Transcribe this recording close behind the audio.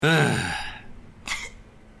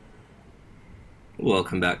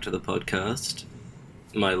Welcome back to the podcast,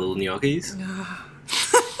 my little gnocchis.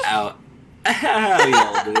 How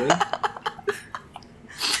y'all doing?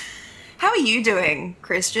 How are you doing,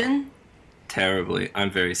 Christian? Terribly. I'm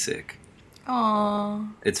very sick. Aww.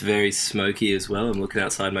 It's very smoky as well. I'm looking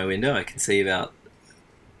outside my window. I can see about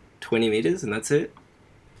 20 meters, and that's it.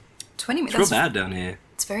 20 meters? It's real bad down here.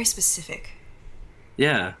 It's very specific.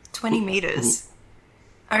 Yeah. 20 meters.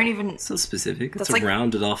 I don't even... It's not specific. It's like, a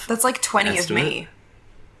rounded off That's like 20 estimate. of me.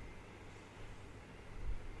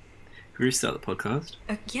 Can we restart the podcast?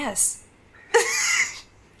 Yes.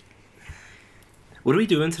 What are we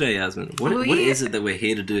doing today, Yasmin? What is it that we're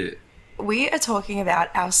here to do? We are talking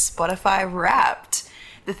about our Spotify Wrapped.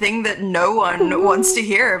 The thing that no one wants to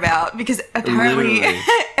hear about because apparently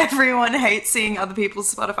everyone hates seeing other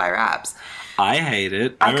people's Spotify Wraps. I hate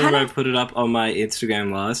it. I remember I put it up on my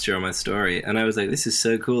Instagram last year on my story, and I was like, this is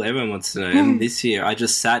so cool, everyone wants to know. And this year, I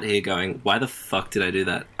just sat here going, why the fuck did I do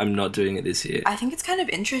that? I'm not doing it this year. I think it's kind of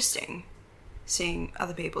interesting seeing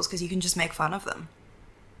other people's, because you can just make fun of them.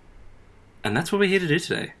 And that's what we're here to do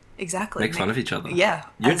today. Exactly. Make fun of each other. Yeah.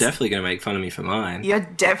 You're definitely going to make fun of me for mine. You're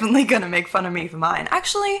definitely going to make fun of me for mine.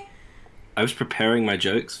 Actually... I was preparing my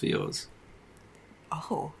jokes for yours.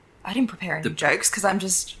 Oh, I didn't prepare any jokes, because I'm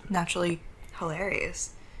just naturally...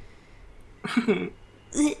 hilarious.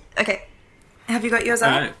 Okay. Have you got yours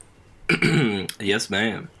out? Alright. Yes,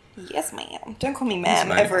 ma'am. Yes, ma'am. Don't call me ma'am,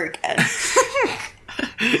 ma'am. ever again.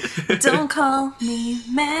 Don't call me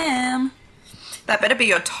ma'am. That better be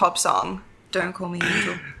your top song. Don't call me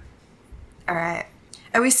angel. Alright.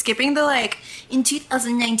 Are we skipping the, in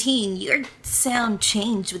 2019, your sound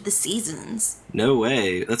changed with the seasons? No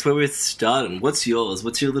way. That's where we're starting. What's yours?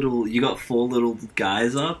 What's your little... You got 4 little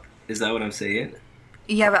guys up? Is that what I'm seeing?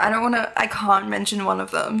 Yeah, but I can't mention one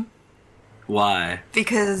of them. Why?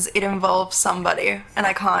 Because it involves somebody, and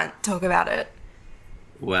I can't talk about it.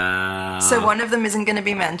 Wow. So one of them isn't going to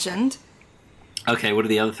be mentioned. Okay, what are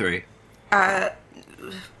the other 3?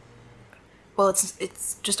 Well,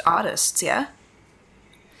 it's just artists, yeah?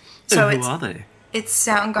 So who are they? It's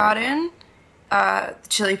Soundgarden,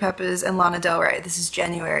 Chili Peppers, and Lana Del Rey. This is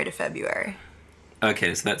January to February.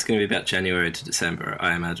 Okay, so that's going to be about January to December,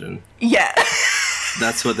 I imagine. Yeah.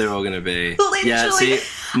 That's what they're all going to be. Literally. Yeah, see,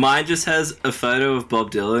 mine just has a photo of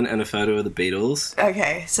Bob Dylan and a photo of the Beatles.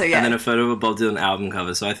 Okay, so yeah. And then a photo of a Bob Dylan album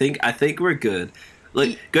cover. So I think we're good.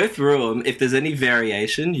 Go through them. If there's any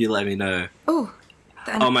variation, you let me know. Oh.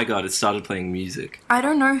 Oh my god, it started playing music. I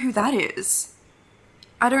don't know who that is.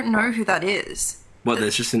 What,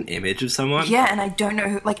 there's just an image of someone? Yeah, and I don't know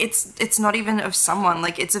who... it's not even of someone.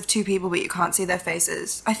 It's of 2 people, but you can't see their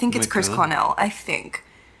faces. I think it's Chris Cornell. I think.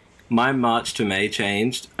 My March to May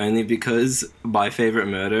changed only because My Favorite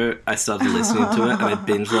Murder, I started listening to it and I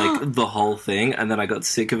binged the whole thing, and then I got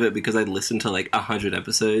sick of it because I'd listened to 100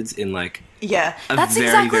 episodes in yeah, a that's very,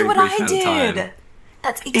 exactly very what brief I amount of did. time.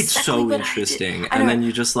 That's exactly It's so what interesting, I and then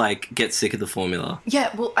you just get sick of the formula. Yeah,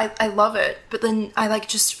 well, I love it, but then I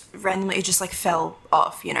just randomly it just fell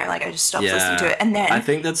off, I just stopped listening to it, and then I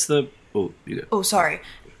think that's the... Oh, you go. Oh, sorry.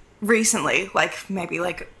 Recently, maybe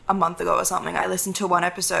a month ago or something, I listened to one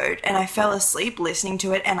episode and I fell asleep listening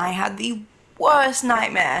to it, and I had the worst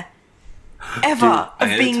nightmare ever. Dude,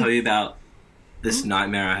 I gotta tell you about this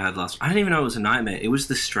nightmare I had last... I didn't even know it was a nightmare. It was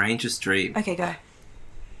the strangest dream. Okay, go.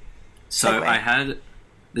 So Segue. I had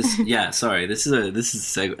this... Yeah, sorry. This is a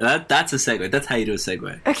segue. That's a segue. That's how you do a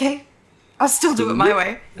segue. Okay. I'll still do it my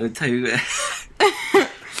way. Let me tell you...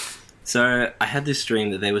 So I had this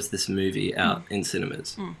dream that there was this movie out in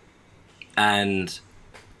cinemas. And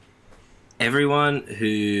everyone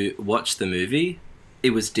who watched the movie,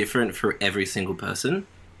 it was different for every single person.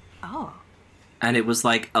 Oh. And it was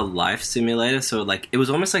like a life simulator, so it was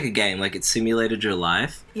almost like a game, it simulated your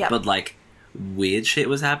life, but weird shit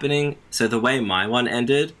was happening. So the way my one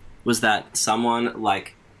ended was that someone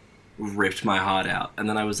ripped my heart out, and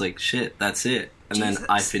then I was like, shit, that's it. And Jesus. Then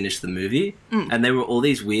I finished the movie, and there were all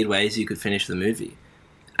these weird ways you could finish the movie.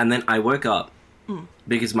 And then I woke up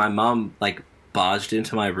because my mum barged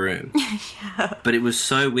into my room. Yeah. But it was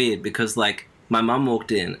so weird because my mum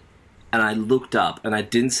walked in, and I looked up and I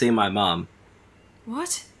didn't see my mum.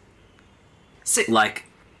 What? So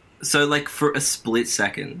for a split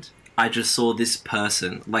second, I just saw this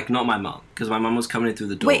person, not my mum, because my mum was coming in through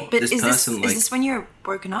the door. Wait, but this is person, this when you're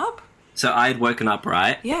woken up? So I had woken up,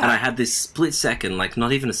 right? Yeah. And I had this split second,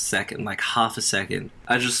 not even a second, half a second.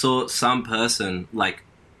 I just saw some person,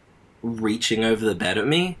 reaching over the bed at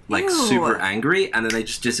me, Ew. super angry, and then they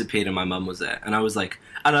just disappeared and my mum was there. And I was like,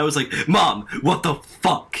 Mom, what the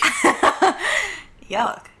fuck?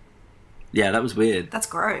 Yuck. Yeah, that was weird. That's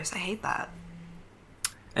gross. I hate that.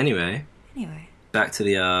 Anyway. Back to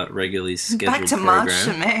the regularly scheduled Back to program. March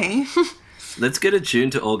to May. Let's go to June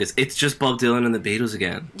to August. It's just Bob Dylan and the Beatles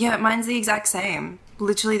again. Yeah, mine's the exact same.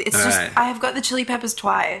 Literally, it's All just... right. I have got the Chili Peppers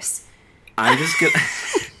twice. I'm just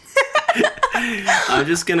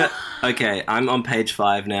gonna... Okay, I'm on page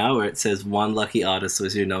 5 now where it says one lucky artist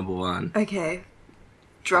was your number 1. Okay.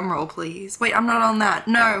 Drum roll, please. Wait, I'm not on that.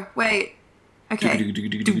 No, wait. Okay. You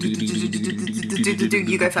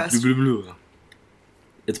go first.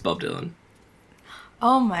 It's Bob Dylan.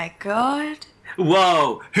 Oh my god.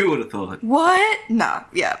 Whoa! Who would have thought? What? No,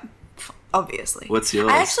 yeah. Obviously. What's yours?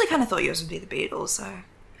 I actually kind of thought yours would be the Beatles, so...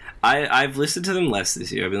 I've listened to them less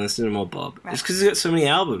this year. I've been listening to more Bob. Right. Just because he's got so many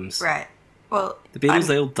albums. Right. Well... The Beatles,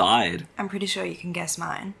 they all died. I'm pretty sure you can guess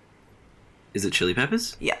mine. Is it Chili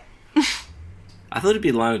Peppers? Yeah. I thought it'd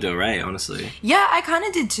be Lana Del Rey, honestly. Yeah, I kind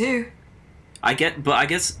of did too. I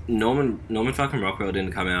guess Norman fucking Rockwell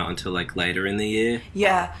didn't come out until like later in the year.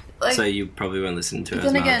 Yeah. Like, so you probably weren't listening to her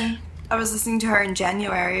as much. Then again, I was listening to her in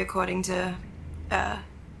January according to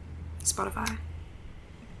Spotify.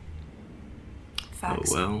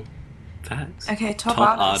 Facts. Oh, well. Facts. Okay, top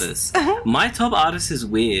artists. My top artist is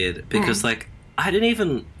weird because like I didn't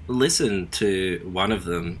even listen to one of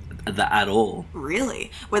them at all.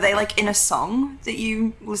 Really? Were they like in a song that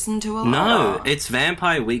you listened to a lot? No, it's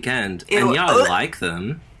Vampire Weekend. Ew. And yeah, I like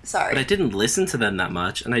them. Sorry. But I didn't listen to them that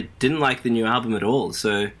much and I didn't like the new album at all,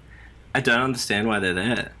 so I don't understand why they're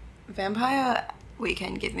there. Vampire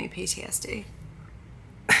Weekend give me PTSD.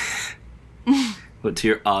 What, to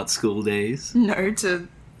your art school days? No, to...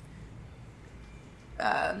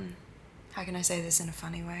 how can I say this in a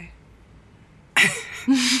funny way?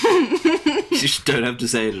 You just don't have to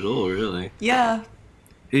say it at all, really. Yeah.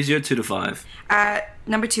 Who's your 2 to 5?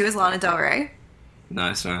 Number 2 is Lana Del Rey.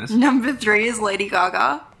 Nice. Number 3 is Lady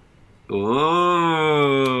Gaga. Oh.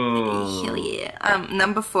 Hell yeah.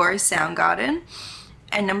 Number 4 is Soundgarden.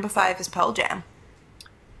 And number 5 is Pearl Jam.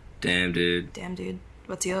 Damn, dude.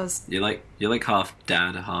 What's yours? You're like half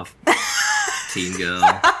dad, half teen girl.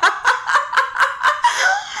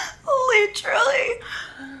 Literally.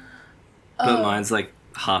 But mine's like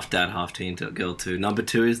half dad, half teen girl too. Number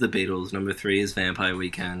 2 is the Beatles. Number 3 is Vampire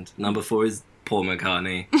Weekend. Number 4 is Paul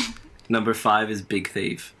McCartney. Number 5 is Big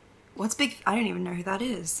Thief. What's Big? I don't even know who that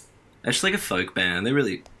is. It's like a folk band. They're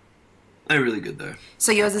really good though.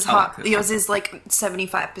 So yours is yours is like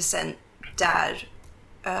 75% dad.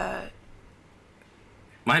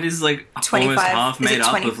 Mine is like 25, almost half made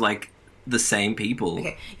up of like the same people.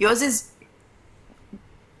 Okay, yours is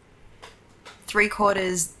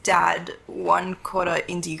 3/4 dad, 1/4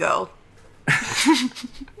 indie girl.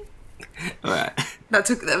 All right.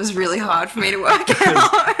 That was really hard for me to work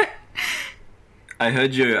out. I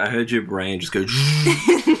heard your brain just go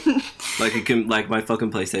like my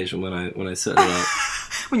fucking PlayStation when I set it up.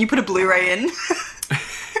 When you put a Blu-ray in.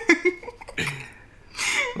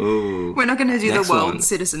 Ooh. We're not going to do the World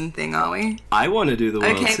Citizen thing, are we? I want to do the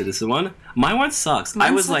World Citizen one. My one sucks.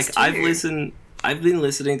 Mine sucks too. I've been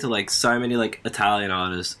listening to like so many like Italian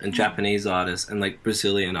artists and Japanese artists and like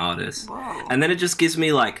Brazilian artists. Whoa. And then it just gives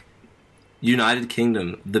me like United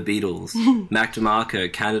Kingdom, the Beatles, Mac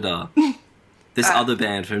DeMarco, Canada, this other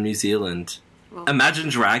band from New Zealand. Well, Imagine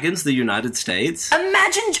Dragons, the United States.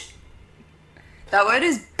 That word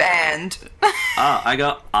is banned. I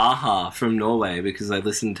got Aha from Norway because I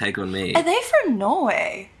listened to Take On Me. Are they from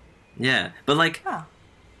Norway? Yeah, but like,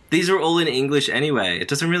 these are all in English anyway. It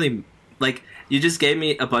doesn't really, like, you just gave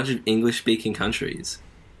me a bunch of English-speaking countries.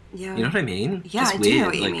 Yeah. You know what I mean? Yeah, I do know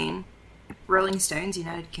what you mean. Rolling Stones,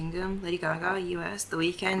 United Kingdom, Lady Gaga, US, The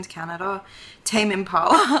Weeknd, Canada, Tame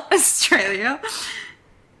Impala, Australia.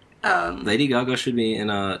 Lady Gaga should be in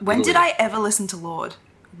a... When did I ever listen to Lorde?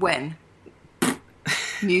 When?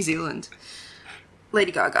 New Zealand.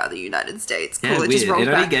 Lady Gaga, the United States. Cool, yeah, it just rolled It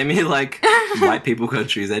only back. gave me, like, white people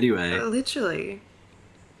countries anyway. Literally.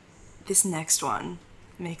 This next one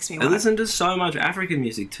makes me I listen to so much African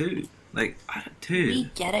music, too. Like, dude.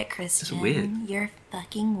 We get it, Cristian. It's weird. You're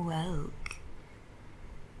fucking woke.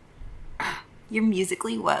 You're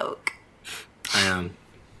musically woke. I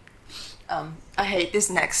am. I hate this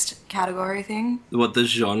next category thing. What, the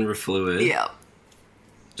genre fluid? Yeah.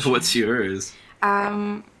 What's yours?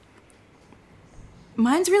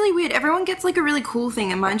 Mine's really weird. Everyone gets like a really cool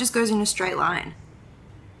thing and mine just goes in a straight line.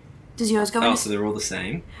 Does yours go in so they're all the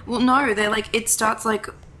same? Well, no, they're like, it starts like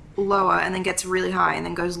lower and then gets really high and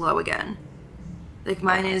then goes low again. Like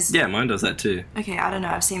mine is... Yeah, mine does that too. Okay, I don't know.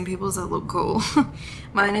 I've seen people's that look cool.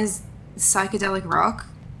 Mine is psychedelic rock,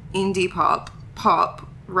 indie pop, pop,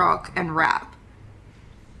 rock, and rap.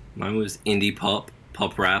 Mine was indie pop,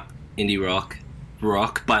 pop rap, indie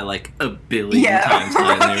rock by like a billion times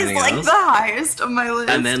higher than everything else. Rock is like the highest on my list.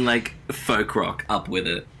 And then like folk rock up with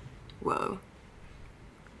it. Whoa.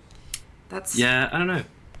 That's... Yeah, I don't know.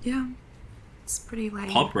 Yeah. It's pretty lame.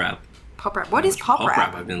 Pop rap. Pop rap. What is pop rap? Pop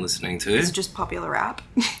rap I've been listening to. Is it just popular rap?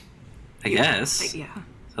 I guess. Yeah.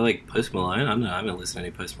 So like Post Malone? I don't know. I haven't listened to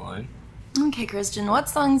any Post Malone. Okay, Christian, what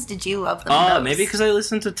songs did you love the most? Oh, maybe because I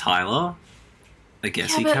listened to Tyler. I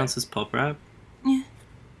guess he counts as pop rap. Yeah.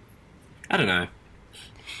 I don't know.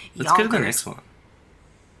 Let's go to the next one.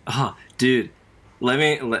 Oh, dude.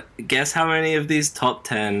 Guess how many of these top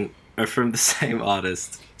 10 are from the same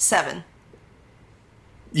artist? 7.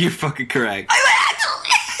 You're fucking correct.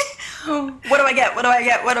 What do I get? What do I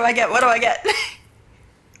get? What do I get? What do I get?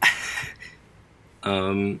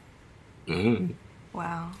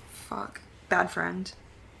 Wow. Fuck. Bad friend.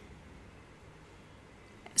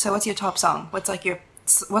 So what's your top song? What's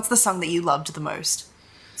the song that you loved the most?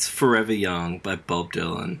 It's Forever Young by Bob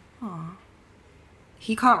Dylan. Aww.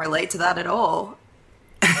 He can't relate to that at all.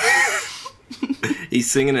 He's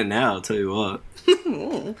singing it now, I'll tell you what.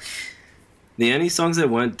 The only songs that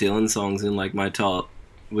weren't Dylan songs in like my top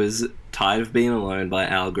was Tired of Being Alone by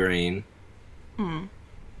Al Green,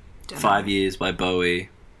 5 Years by Bowie,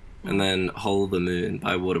 and then Hole of the Moon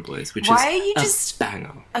by Waterboys, which Why is are you just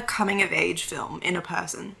banger. A coming of age film in a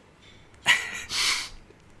person?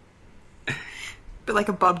 But like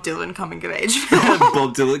a Bob Dylan coming of age film.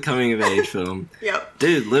 Bob Dylan coming of age film. Yep.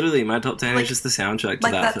 Dude, literally, my top 10 is just the soundtrack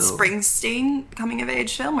to that film. Like that Springsteen coming of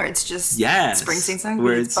age film where it's just Springsteen song,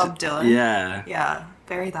 where it's Bob Dylan. Yeah. Yeah,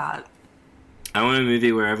 very that. I want a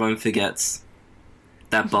movie where everyone forgets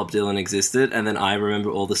that Bob Dylan existed, and then I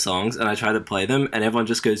remember all the songs, and I try to play them, and everyone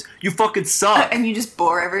just goes, "You fucking suck!" And you just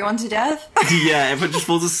bore everyone to death? Yeah, everyone just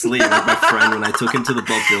falls asleep, like my friend when I took him to the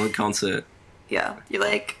Bob Dylan concert. Yeah, you're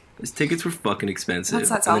like... His tickets were fucking expensive. What's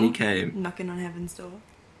that song? And then he came. Knocking on Heaven's Door.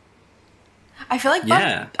 I feel like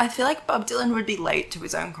Bob Dylan would be late to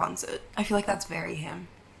his own concert. I feel like that's very him.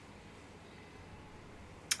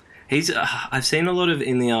 I've seen a lot of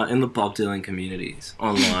in the Bob Dylan communities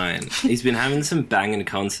online. He's been having some banging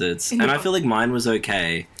concerts, and I feel like mine was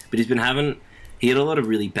okay, but he had a lot of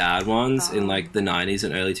really bad ones in like the 90s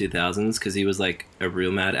and early 2000s because he was like a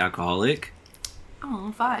real mad alcoholic.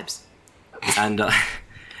 Oh, vibes.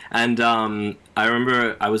 And I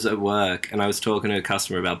remember I was at work and I was talking to a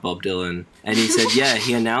customer about Bob Dylan, and he said, yeah,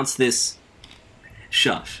 he announced this...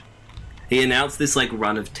 Shush. He announced this, like,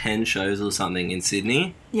 run of 10 shows or something in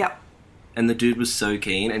Sydney. Yep. And the dude was so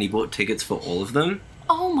keen, and he bought tickets for all of them.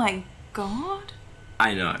 Oh my god.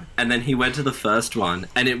 I know. And then he went to the first one,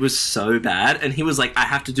 and it was so bad, and he was like, I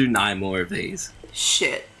have to do 9 more of these.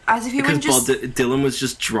 Shit. As if he because wouldn't just... Dylan was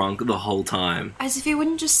just drunk the whole time. As if he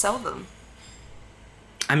wouldn't just sell them.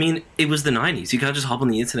 I mean, it was the 90s. You can't just hop on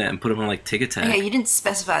the internet and put them on, like, Ticket Tag. Yeah, you didn't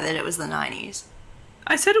specify that it was the 90s.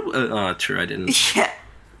 I said it... oh, true, I didn't. Yeah.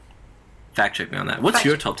 Fact check me on that. What's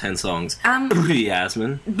your top 10 songs?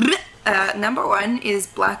 Yasmin. Number 1 is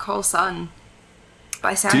Black Hole Sun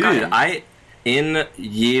by Soundgarden. Dude, in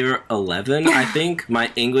year 11, I think,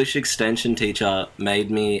 my English extension teacher made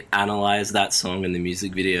me analyze that song in the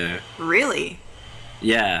music video. Really?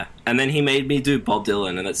 Yeah. And then he made me do Bob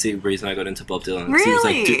Dylan, and that's the reason I got into Bob Dylan. Really? So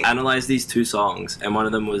he was like, analyze these 2 songs. And one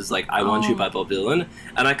of them was, like, I Want You by Bob Dylan.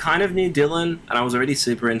 And I kind of knew Dylan, and I was already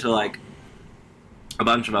super into, like, a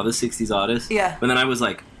bunch of other 60s artists. Yeah. But then I was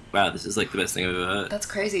like, wow, this is, like, the best thing I've ever heard. That's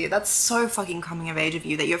crazy. That's so fucking coming of age of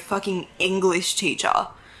you that your fucking English teacher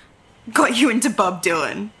got you into Bob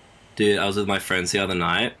Dylan. Dude, I was with my friends the other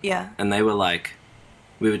night. Yeah. And they were like,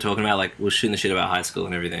 we were talking about, like, we were shooting the shit about high school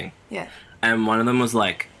and everything. Yeah. And one of them was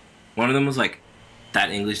like, that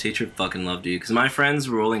English teacher fucking loved you. Because my friends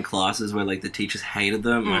were all in classes where, like, the teachers hated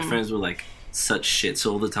them. My friends were, like, such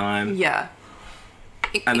shits all the time. Yeah.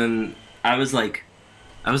 And then I was like,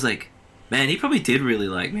 man, he probably did really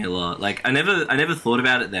like me a lot. Like, I never thought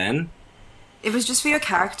about it then. It was just for your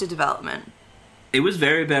character development. It was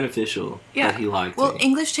very beneficial that he liked me. Well,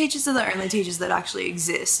 English teachers are the only teachers that actually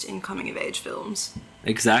exist in coming-of-age films.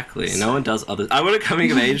 Exactly. No one does others. I want a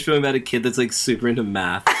coming-of-age film about a kid that's, like, super into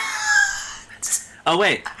math. Oh,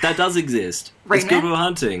 wait. That does exist. It's Good Will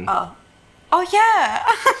Hunting. Oh, yeah.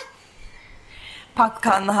 Park the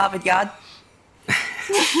car in the Harvard yard.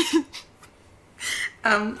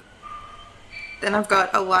 Then I've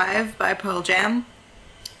got Alive by Pearl Jam.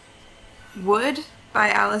 Wood by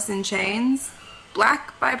Alice in Chains.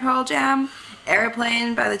 Black by Pearl Jam.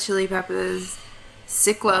 Airplane by the Chili Peppers.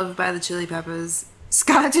 Sick Love by the Chili Peppers.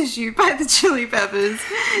 Scar Tissue by the Chili Peppers.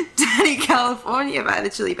 Dirty California by the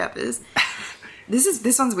Chili Peppers.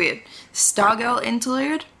 This one's weird. Stargirl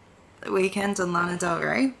Interlude, The Weeknd and Lana Del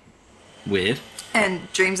Rey. Weird.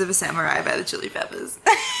 And Dreams of a Samurai by the Chili Peppers.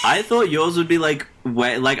 I thought yours would be like,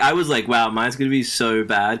 I was like, wow, mine's going to be so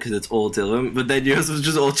bad because it's all Dylan, but then yours was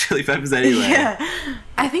just all Chili Peppers anyway. Yeah.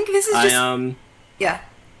 I think this is just... Yeah.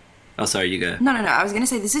 Oh, sorry, you go. No. I was going to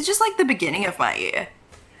say, this is just like the beginning of my year.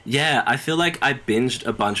 Yeah, I feel like I binged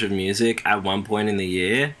a bunch of music at one point in the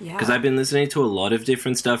year. Yeah. Because I've been listening to a lot of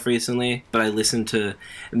different stuff recently, but I listened to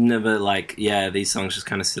never like, these songs just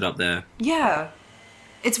kind of sit up there. Yeah.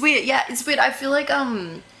 It's weird. Yeah, it's weird. I feel like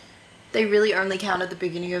they really only count at the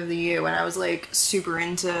beginning of the year when I was like super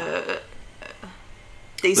into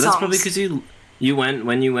these songs. That's probably because you went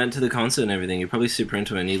when you went to the concert and everything. You're probably super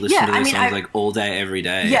into it. And you listen to these songs like all day, every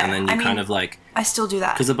day. Yeah, and then you kind of like I still do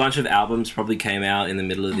that because a bunch of albums probably came out in the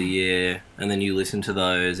middle of the year, and then you listen to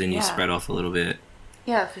those and you spread off a little bit.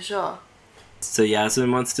 Yeah, for sure. So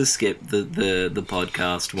Yasmin wants to skip the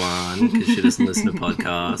podcast one because she doesn't listen to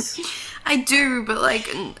podcasts. I do, but like...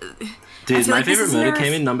 Dude, my favourite murder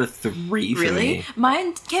came in number 3 for me.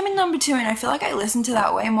 Mine came in number 2, and I feel like I listen to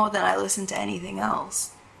that way more than I listen to anything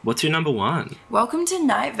else. What's your number 1? Welcome to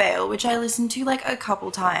Night Vale, which I listened to like a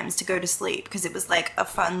couple times to go to sleep because it was like a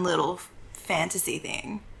fun little fantasy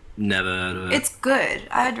thing. Never heard of it. It's good.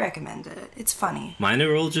 I'd recommend it. It's funny. Mine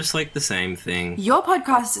are all just like the same thing. Your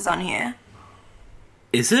podcast is on here.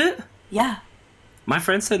 Is it? Yeah. My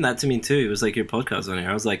friend said that to me too. It was like, your podcast on here.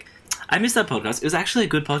 I was like, I missed that podcast. It was actually a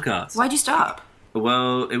good podcast. Why'd you stop?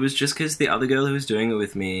 Well, it was just because the other girl who was doing it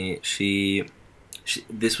with me, she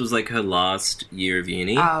this was like her last year of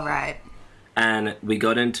uni. Oh, right. And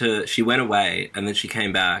she went away and then she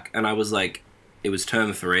came back and I was like, it was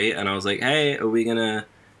term 3 and I was like, hey, are we gonna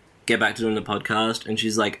get back to doing the podcast? And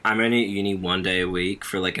she's like, I'm only at uni 1 day a week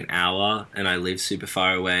for like an hour and I live super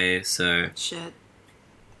far away, so... Shit.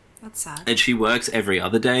 That's sad. And she works every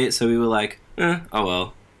other day, so we were like, oh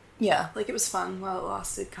well. Yeah, like it was fun while it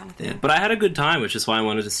lasted kind of thing. Yeah, but I had a good time, which is why I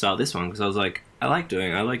wanted to start this one, because I was like, I like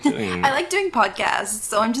doing I like doing podcasts,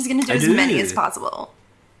 so I'm just going to do as many as possible.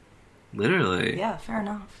 Literally. Yeah, fair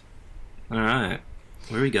enough. Alright.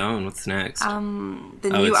 Where are we going? What's next? The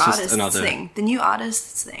new artists thing. The new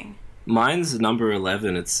artists thing. Mine's number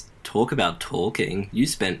 11. It's Talk About Talking. You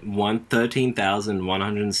spent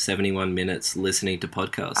 13,171 minutes listening to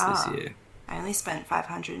podcasts this year. I only spent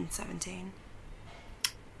 517.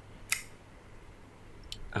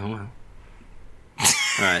 Oh, well.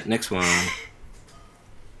 Alright, next one.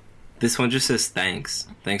 This one just says thanks.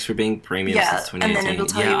 Thanks for being premium since 2018. And then it'll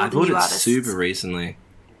tell you all the new artists. I bought it super recently.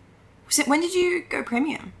 When did you go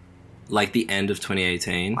premium? Like the end of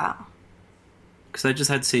 2018. Wow. Because I just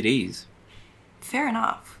had CDs. Fair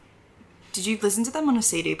enough. Did you listen to them on a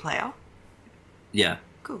CD player? Yeah.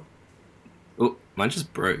 Cool. Oh, mine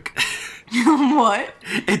just broke. What?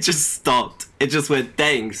 It just stopped. It just went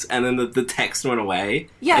thanks, and then the text went away.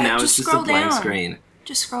 Yeah, and now it's just a blank screen.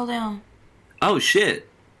 Just scroll down. Oh shit.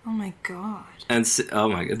 Oh my god. And oh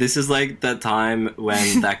my god, this is like that time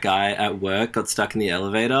when that guy at work got stuck in the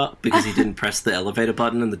elevator because he didn't press the elevator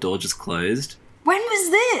button and the door just closed. When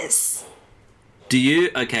was this? Do you?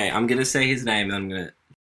 Okay, I'm gonna say his name and I'm gonna...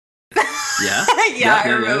 Yeah? I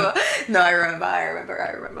remember. Yeah. No, I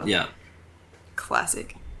remember. Yeah.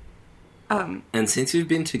 Classic. And since we've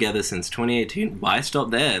been together since 2018, why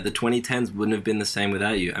stop there? The 2010s wouldn't have been the same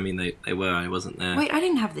without you. I mean, they were. I wasn't there. Wait, I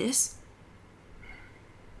didn't have this.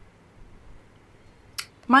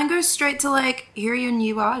 Mine goes straight to, like, here are your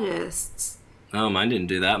new artists. Oh, mine didn't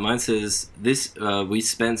do that. Mine says, this. We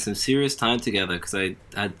spent some serious time together because I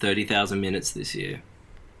had 30,000 minutes this year.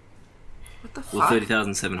 What the fuck? Well,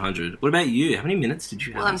 30,700. What about you? How many minutes did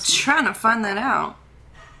you have? Well, I'm trying to find that out.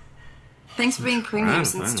 Thanks for being premium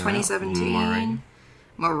since 2017.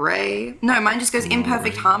 Moray. No, mine just goes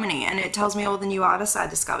Imperfect Harmony, and it tells me all the new artists I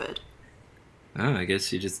discovered. Oh, I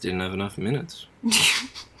guess you just didn't have enough minutes.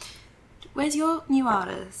 Where's your new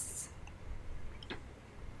artists?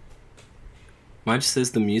 Mine just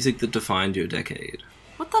says the music that defined your decade.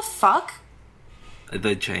 What the fuck?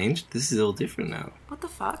 They changed? This is all different now. What the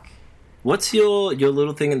fuck? What's your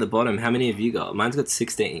little thing at the bottom? How many have you got? Mine's got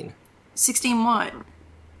 16. 16 what?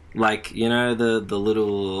 Like, you know the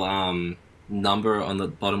little number on the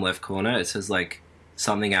bottom left corner? It says, like,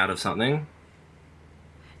 something out of something.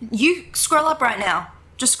 You scroll up right now.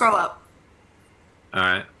 Just scroll up.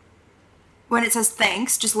 Alright. When it says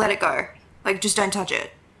thanks, just let it go. Like, just don't touch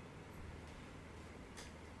it.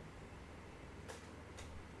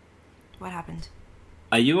 What happened?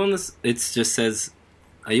 Are you on this? It just says...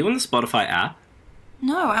 Are you on the Spotify app?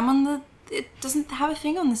 No, I'm on the... It doesn't have a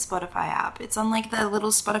thing on the Spotify app. It's on, like, the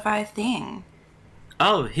little Spotify thing.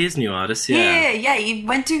 Oh, here's new artists, yeah. Yeah, you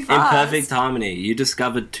went too In fast. perfect harmony, you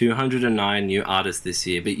discovered 209 new artists this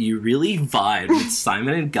year, but you really vibed with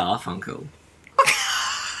Simon and Garfunkel.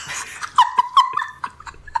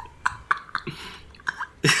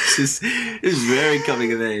 This is very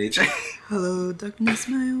coming of age. Hello, darkness,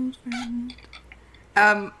 my old friend.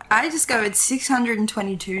 I discovered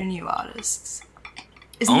 622 new artists.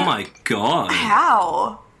 My god.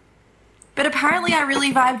 How? But apparently I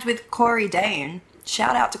really vibed with Corey Dane.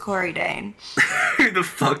 Shout out to Corey Dane. Who the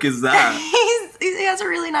fuck is that? He has a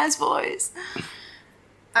really nice voice.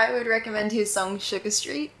 I would recommend his song Sugar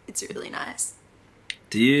Street. It's really nice.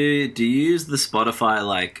 Do you use the Spotify,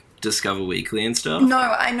 like, Discover Weekly and stuff? No,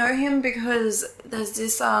 I know him because there's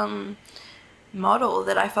this model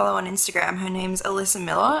that I follow on Instagram. Her name's Alyssa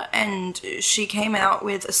Miller, and she came out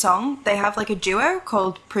with a song. They have like a duo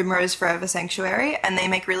called Primrose Forever Sanctuary, and they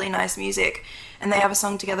make really nice music. And they have a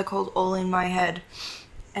song together called All in My Head.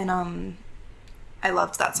 And I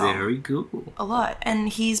loved that song. Very cool. A lot. And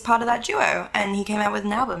he's part of that duo, and he came out with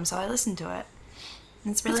an album, so I listened to it.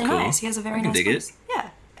 And it's really nice. He has a very nice voice. Yeah.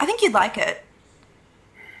 I think you'd like it.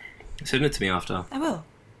 Send it to me after. I will.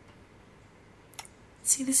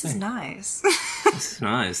 See, this is nice. This is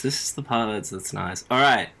nice. This is the part that's nice.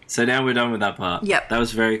 Alright, so now we're done with that part. Yep. That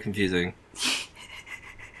was very confusing.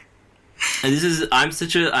 And this is,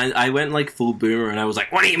 I went like full boomer and I was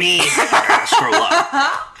like, what do you mean? Scroll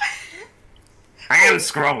up. I am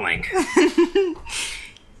scrolling.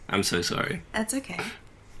 I'm so sorry. That's okay.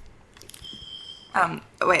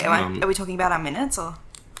 Wait, are we talking about our minutes or?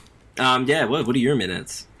 Yeah, what are your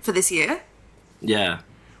minutes? For this year? Yeah.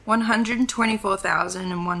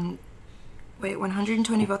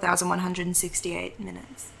 124,168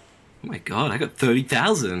 minutes. Oh my god, I got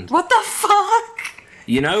 30,000. What the fuck?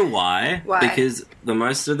 You know why? Why? Because the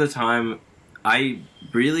most of the time, I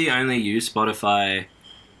really only use Spotify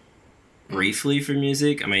briefly for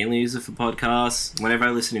music. I mainly use it for podcasts. Whenever I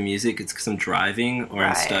listen to music, it's because I'm driving or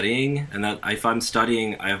I'm studying. And that if I'm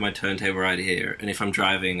studying, I have my turntable right here. And if I'm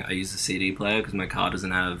driving, I use a CD player because my car doesn't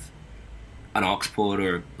have an aux port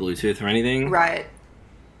or Bluetooth or anything. Right.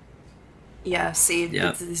 Yeah, see,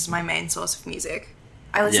 this is my main source of music.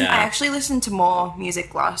 I actually listened to more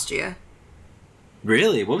music last year.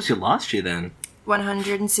 Really? What was your last year then?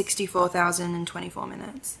 164,024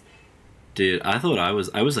 minutes. Dude, I thought I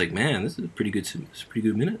was like, man, this is pretty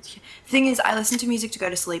good minutes. Thing is, I listen to music to go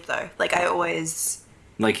to sleep though. Like I always.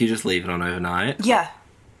 Like you just leave it on overnight? Yeah.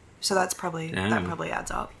 So that probably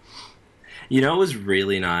adds up. You know what was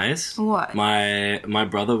really nice? What? My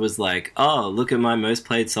brother was like, oh, look at my most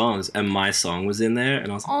played songs, and my song was in there,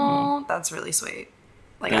 and I was like, oh, that's really sweet.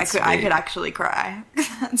 Like I could actually cry.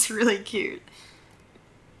 That's really cute.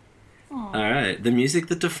 All right, the music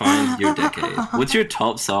that defined your decade. What's your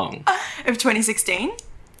top song? Of 2016?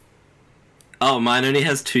 Oh, mine only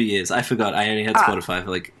has 2 years. I forgot. I only had Spotify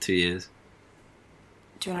for like 2 years.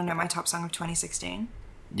 Do you want to know my top song of 2016?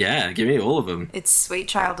 Yeah, give me all of them. It's Sweet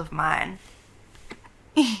Child of Mine.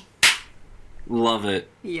 Love it.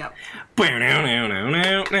 Yep.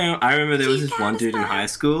 I remember there was this one dude in high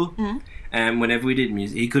school, and whenever we did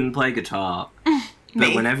music, he couldn't play guitar.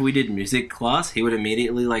 But whenever we did music class, he would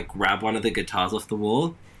immediately like grab one of the guitars off the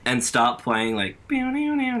wall and start playing like on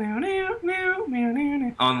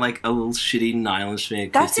like a little shitty nylon string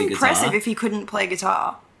acoustic That's impressive guitar. if he couldn't play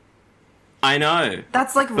guitar. I know.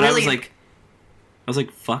 That's like but really. I was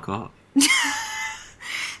like, fuck off.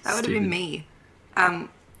 That would have been me.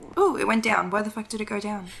 Oh, it went down. Where the fuck did it go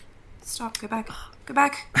down? Stop. Go back. Go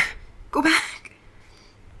back. Go back.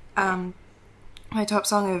 My top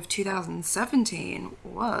song of 2017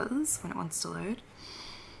 was, when it wants to load,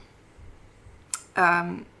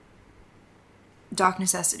 Dark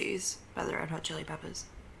Necessities by the Red Hot Chili Peppers.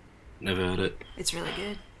 Never heard it. It's really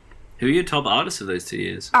good. Who are your top artists of those 2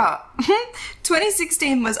 years?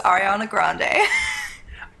 2016 was Ariana Grande.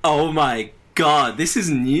 Oh my god, this is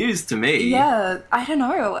news to me. Yeah, I don't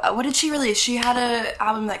know. What did she release? She had an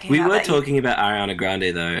album that came out. We were talking about Ariana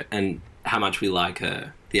Grande though, and how much we like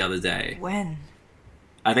her the other day. When?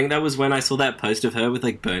 I think that was when I saw that post of her with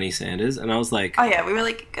like Bernie Sanders, and I was like, oh yeah, we were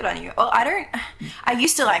like, good on you. Well, I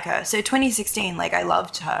used to like her. So 2016, like I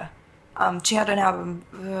loved her. She had an album,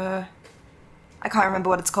 I can't remember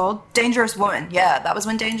what it's called. Dangerous Woman. Yeah, that was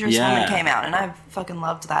when Dangerous Woman came out, and I fucking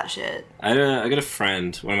loved that shit. I got a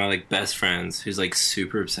friend, one of my like best friends, who's like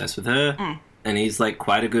super obsessed with her, and he's like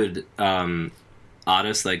quite a good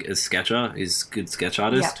artist, like a sketcher. He's a good sketch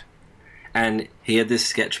artist. Yep. And he had this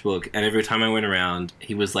sketchbook, and every time I went around,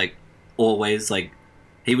 he was like always like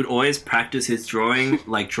he would always practice his drawing,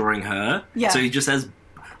 like drawing her. Yeah. So he just has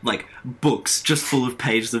like, books just full of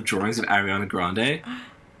pages of drawings of Ariana Grande.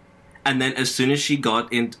 And then as soon as,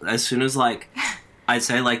 like, I'd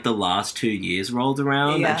say, like, the last 2 years rolled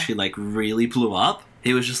around and she, like, really blew up,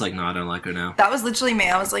 he was just like, no, I don't like her now. That was literally me.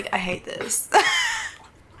 I was like, I hate this.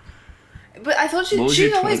 But I thought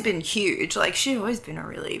she'd always been huge. Like, she'd always been a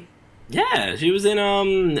really... Yeah, she was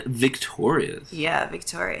in, Victorious. Yeah,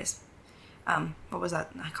 Victorious. What was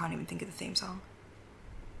that? I can't even think of the theme song.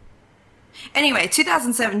 Anyway,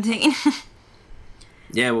 2017.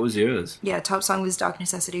 Yeah, what was yours? Yeah, top song was Dark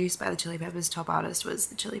Necessities by the Chili Peppers. Top artist was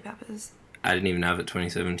the Chili Peppers. I didn't even have it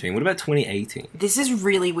 2017. What about 2018? This is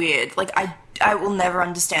really weird. Like, I will never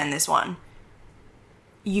understand this one.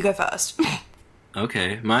 You go first.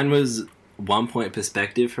 Okay, mine was 1 Point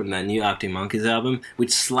Perspective from that new Arctic Monkeys album,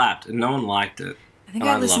 which slapped, and no one liked it. I think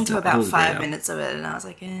I listened to about 5 minutes of it, and I was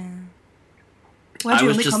like, eh. I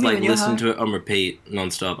was just, like, listening to it on repeat,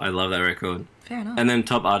 non-stop. I love that record. Fair enough. And then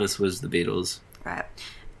top artist was the Beatles. Right.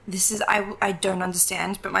 This is... I don't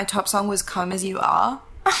understand, but my top song was Come As You Are.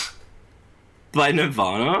 By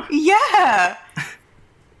Nirvana? Yeah!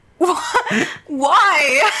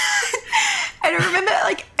 Why? I don't remember,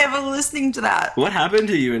 like, ever listening to that. What happened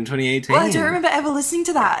to you in 2018? Well, I don't remember ever listening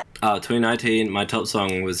to that. 2019, my top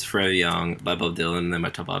song was Forever Young by Bob Dylan, and then my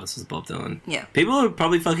top artist was Bob Dylan. Yeah. People are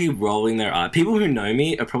probably fucking rolling their eyes. People who know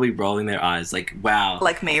me are probably rolling their eyes, like, wow.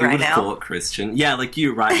 Like me right now? Who would have thought Christian? Yeah, like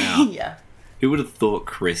you right now. Yeah. Who would have thought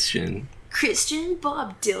Christian? Christian,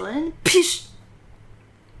 Bob Dylan, pish.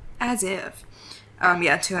 As if.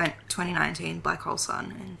 Yeah, 2019, Black Hole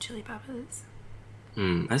Sun and Chili Peppers.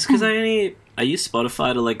 That's because I use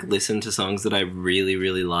Spotify to, like, listen to songs that I really,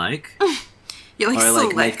 really like. You're, like,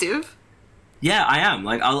 selective? Yeah, I am.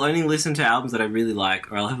 Like, I'll only listen to albums that I really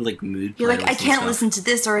like, or I'll have, like, mood playlists. You're like, I can't listen to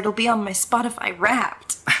this or it'll be on my Spotify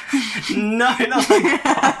Wrapped. No, not like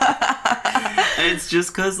that. It's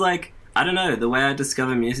just because, like, I don't know, the way I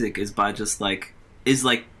discover music is by just, like,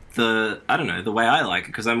 the way I like it,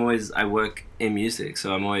 because I work in music,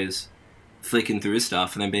 so I'm always flicking through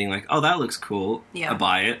stuff and then being like, oh, that looks cool. Yeah. I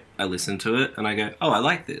buy it, I listen to it, and I go, oh, I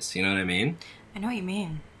like this. You know what I mean? I know what you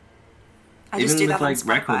mean. Even with, like,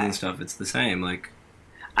 records and stuff, it's the same. Like,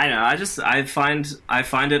 I don't know, I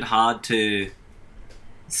find it hard to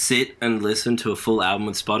sit and listen to a full album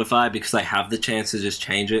with Spotify because I have the chance to just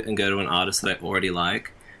change it and go to an artist that I already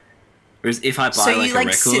like. Whereas if I buy, a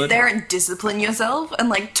record... sit there and discipline yourself and,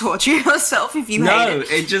 like, torture yourself if you hate it? No,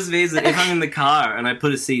 it just means that if I'm in the car and I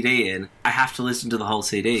put a CD in, I have to listen to the whole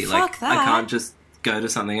CD. Fuck that. I can't just go to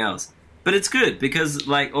something else. But it's good because,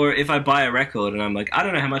 like, or if I buy a record and I'm like, I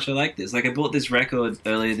don't know how much I like this. Like, I bought this record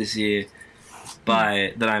earlier this year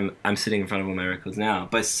that I'm sitting in front of all my records now,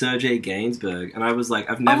 by Sergey Gainsbourg, and I was like,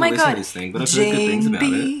 I've never listened to this thing, but I've heard good things about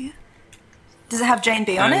it. Does it have Jane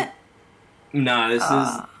B on it? No, this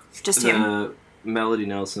is... Just the Melody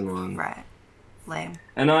Nelson one. Right. Lame.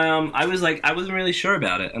 And I was like, I wasn't really sure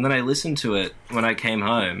about it. And then I listened to it when I came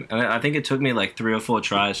home. And I think it took me like 3 or 4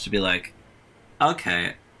 tries to be like,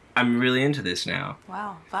 okay, I'm really into this now.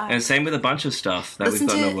 Wow, vibes. And same with a bunch of stuff that we've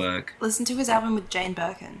done at work. Listen to his album with Jane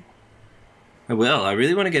Birkin. I will. I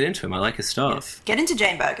really want to get into him. I like his stuff. Yeah. Get into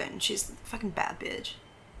Jane Birkin. She's a fucking bad bitch.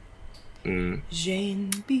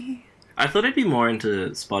 Jane B. I thought I'd be more into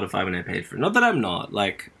Spotify when I paid for it. Not that I'm not.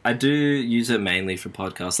 Like, I do use it mainly for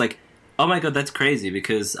podcasts. Like, oh my god, that's crazy,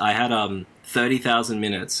 because I had 30,000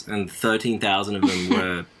 minutes, and 13,000 of them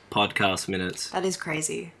were podcast minutes. That is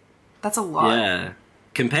crazy. That's a lot. Yeah.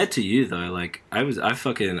 Compared to you, though, like, I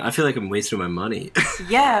feel like I'm wasting my money.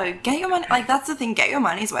 Yeah, get your money... Like, that's the thing. Get your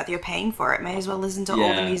money's worth. You're paying for it. May as well listen to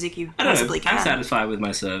all the music you possibly can. I'm satisfied with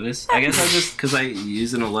my service. I guess because I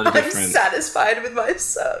use it in a lot of different... I'm satisfied with my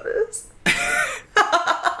service.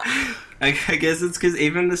 I guess it's because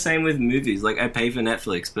even the same with movies. Like, I pay for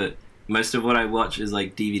Netflix, but most of what I watch is,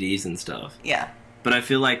 like, DVDs and stuff. Yeah. But I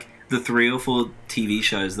feel like the 3 or 4 TV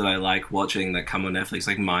shows that I like watching that come on Netflix,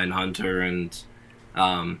 like Mindhunter and...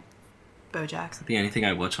 BoJack. The only thing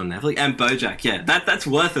I watch on Netflix. And BoJack, yeah. That's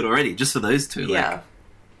worth it already, just for those two. Yeah. Like.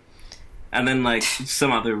 And then, like,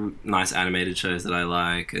 some other nice animated shows that I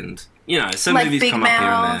like, and, you know, some like movies Big come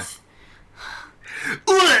Mouth. Up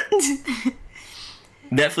here and there.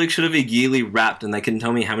 Netflix should have a yearly Wrapped, and they can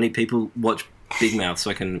tell me how many people watch Big Mouth so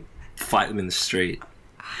I can fight them in the street.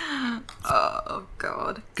 Oh,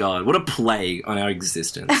 God. God, what a plague on our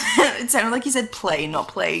existence. It sounded like you said play, not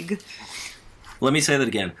plague. Let me say that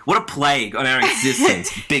again. What a plague on our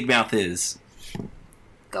existence Big Mouth is.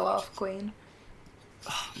 Go off, Queen.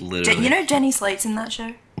 Literally. You know Jenny Slate's in that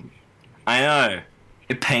show? I know.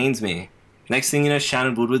 It pains me. Next thing you know,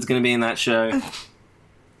 Shannon Woodward's going to be in that show.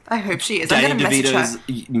 I hope she is. Danny I'm going to message her.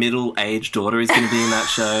 DeVito's middle-aged daughter is going to be in that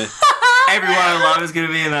show. Everyone I love is going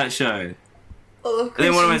to be in that show.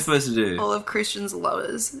 Then what am I supposed to do? All of Christian's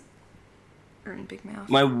lovers are in Big Mouth.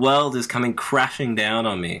 My world is coming crashing down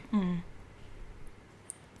on me.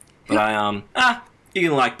 But you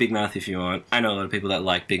can like Big Mouth if you want. I know a lot of people that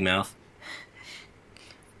like Big Mouth.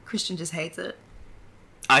 Christian just hates it.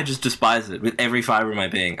 I just despise it with every fibre of my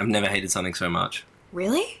being. I've never hated something so much.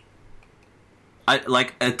 Really? I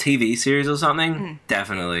like a TV series or something.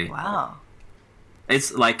 Definitely. Wow. It's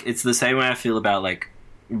the same way I feel about like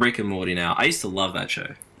Rick and Morty now. I used to love that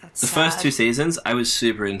show. That's the sad. first 2 seasons, I was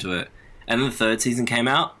super into it, and then the 3rd season came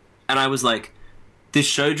out, and I was like, this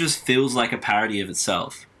show just feels like a parody of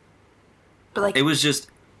itself. But like, it was just.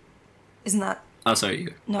 Isn't that? Oh, sorry,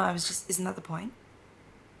 you. No, I was just. Isn't that the point?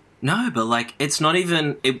 No, but like, it's not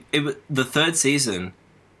even. The 3rd season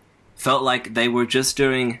felt like they were just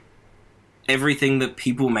doing everything that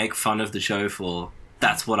people make fun of the show for.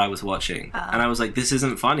 That's what I was watching, and I was like, "This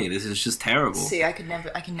isn't funny. This is just terrible." See, I can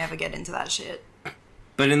never get into that shit.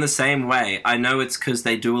 But in the same way, I know it's because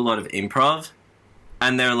they do a lot of improv,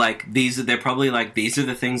 and they're like, they're probably like, these are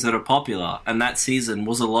the things that are popular, and that season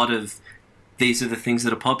was a lot of, these are the things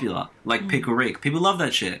that are popular, like Pickle Rick. People love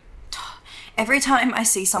that shit. Every time I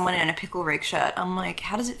see someone in a Pickle Rick shirt, I'm like,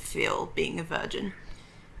 how does it feel being a virgin?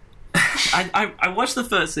 I watched the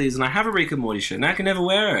 1st season. I have a Rick and Morty shirt, and I can never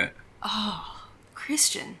wear it. Oh.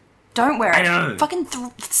 Christian, don't wear it. I know. Fucking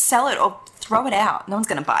sell it or throw it out. No one's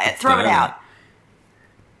going to buy it. Throw it out.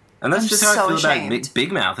 And that's just how I feel ashamed. about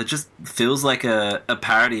Big Mouth. It just feels like a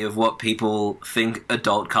parody of what people think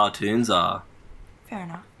adult cartoons are. Fair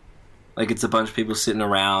enough. Like, it's a bunch of people sitting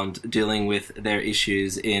around dealing with their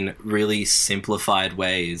issues in really simplified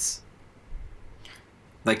ways.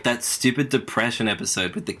 Like that stupid depression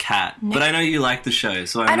episode with the cat. But I know you like the show,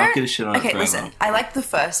 so I'm not going to shit on it forever. Okay, listen. I like the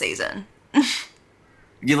 1st season.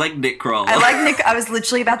 You like Nick Kroll. I like Nick. I was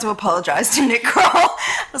literally about to apologize to Nick Kroll.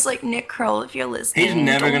 I was like, Nick Kroll, if you're listening. He's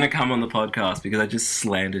never going to come on the podcast because I just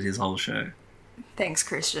slandered his whole show. Thanks,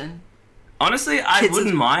 Christian. Honestly, I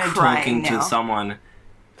wouldn't mind talking now. to someone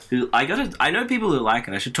who... I know people who like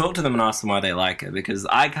it. I should talk to them and ask them why they like it because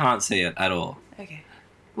I can't see it at all. Okay.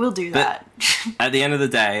 We'll do that. At the end of the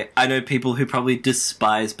day, I know people who probably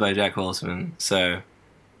despise BoJack Horseman, so...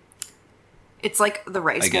 It's like the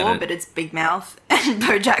race war, but it's Big Mouth and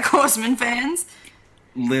BoJack Horseman fans.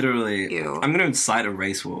 Literally. Ew. I'm going to incite a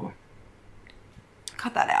race war.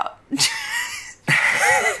 Cut that out.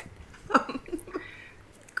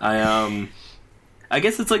 I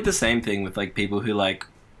guess it's like the same thing with like people who like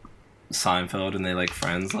Seinfeld and they like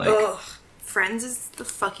Friends. Like, ugh. Friends is the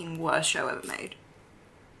fucking worst show ever made.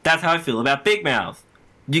 That's how I feel about Big Mouth.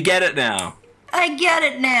 You get it now. I get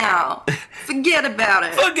it now. Forget about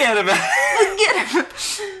it. Forget about it.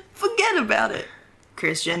 Forget about it.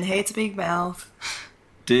 Christian hates Big Mouth.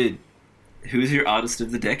 Dude, who's your artist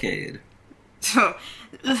of the decade?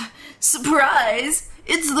 Surprise!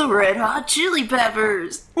 It's the Red Hot Chili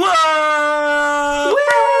Peppers. Whoa!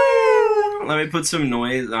 Woo! Let me put some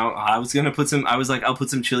noise. I was like, I'll put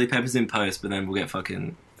some Chili Peppers in post, but then we'll get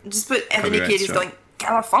fucking... Just put Anthony Kiedis going,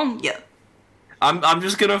 California. I'm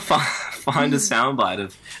just gonna find a soundbite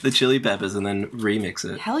of the Chili Peppers and then remix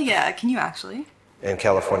it. Hell yeah, can you actually? In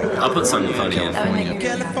California. I'll put something funny in.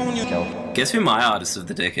 California. Guess who my artist of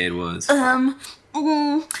the decade was?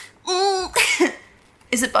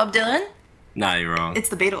 Is it Bob Dylan? Nah, you're wrong. It's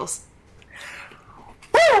the Beatles.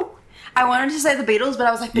 Woo! I wanted to say the Beatles, but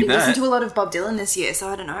I was like, but he listened to a lot of Bob Dylan this year, so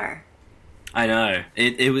I don't know. I know.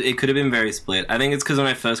 It could have been very split. I think it's because when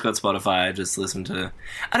I first got Spotify, I just listened to...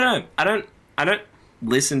 I don't know. I don't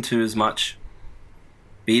listen to as much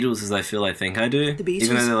Beatles as I think I do. The Beatles?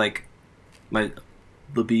 Even though they're like...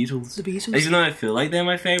 The Beatles. The Beatles? Even though I feel like they're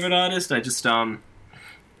my favourite artist, I just, I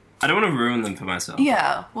don't want to ruin them for myself.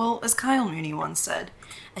 Yeah, well, as Kyle Mooney once said,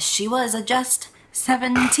 she was just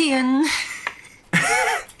 17.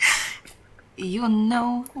 You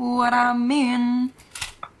know what I mean.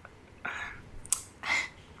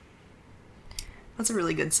 That's a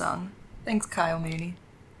really good song. Thanks, Kyle Mooney.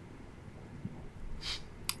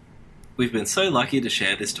 We've been so lucky to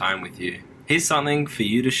share this time with you. Here's something for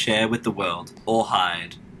you to share with the world, or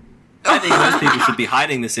hide. I think most people should be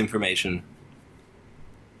hiding this information.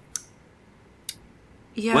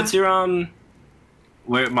 Yeah. What's your,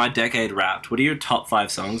 where my decade wrapped? What are your top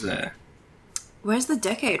 5 songs there? Where's the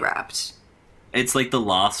decade wrapped? It's like the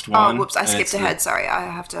last one. Oh, whoops, I skipped ahead, sorry. I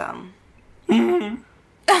have to,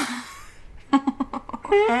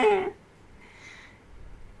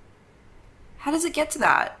 How does it get to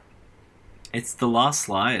that? It's the last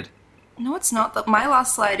slide. No, it's not. My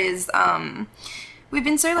last slide is, We've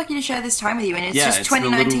been so lucky to share this time with you, and it's Yeah, just it's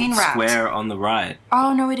 2019 the little wrapped. square on the right.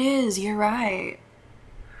 Oh, no, it is. You're right.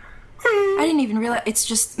 I didn't even realize. It's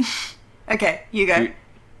just... Okay, you go.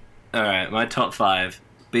 Alright, my top 5.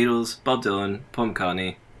 Beatles, Bob Dylan, Paul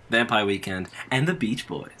McCartney, Vampire Weekend, and the Beach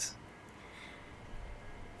Boys.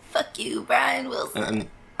 Fuck you, Brian Wilson.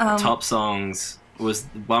 And top songs was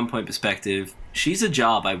 1 Point Perspective, She's a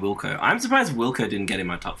Jar by Wilco. I'm surprised Wilco didn't get in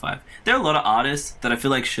my top 5. There are a lot of artists that I feel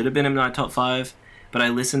like should have been in my top 5, but I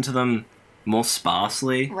listened to them more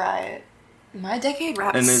sparsely. Right. My decade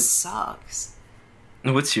rap sucks.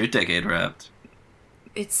 What's your decade rap?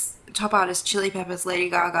 It's top artist Chili Peppers, Lady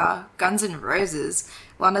Gaga, Guns N' Roses,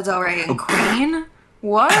 Lana Del Rey, and Queen.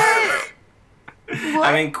 What? What?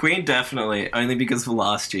 I mean, Queen definitely, only because of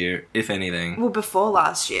last year, if anything. Well, before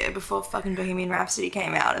last year, before fucking Bohemian Rhapsody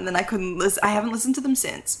came out, and then I couldn't listen. I haven't listened to them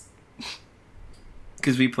since.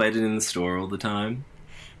 Because we played it in the store all the time.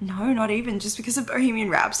 No, not even. Just because of Bohemian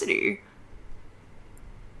Rhapsody.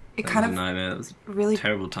 It That kind was of a nightmare. It was really a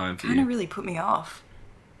terrible time for you. kind of really put me off.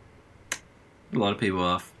 Put a lot of people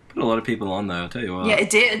off. Put a lot of people on, though, I'll tell you what. Yeah, it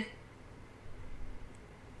did.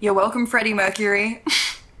 You're welcome, Freddie Mercury.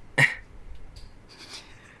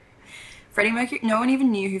 Freddie Mercury. No one even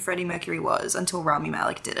knew who Freddie Mercury was until Rami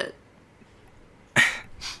Malek did it.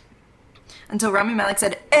 Until Rami Malek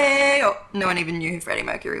said, "Ayo," no one even knew who Freddie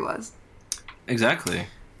Mercury was. Exactly.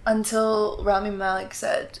 Until Rami Malek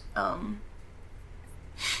said,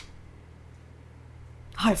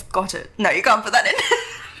 I've got it. No, you can't put that in.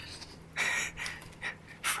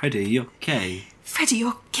 Freddie, you okay? Freddie,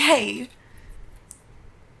 you're gay.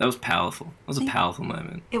 That was powerful. That was a powerful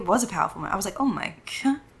moment. It was a powerful moment. I was like, oh my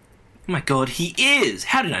god. Oh my god, he is!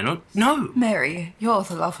 How did I not know? Mary, you're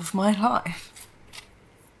the love of my life.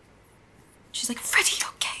 She's like, Freddie, you're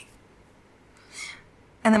gay.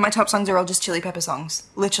 And then my top songs are all just Chili Pepper songs.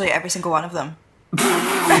 Literally every single one of them.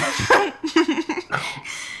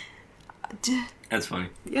 That's funny.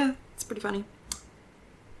 Yeah, it's pretty funny.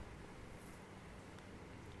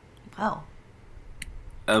 Wow.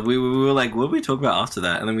 We were like, what did we talk about after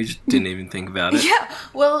that? And then we just didn't even think about it. Yeah,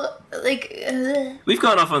 well, like... We've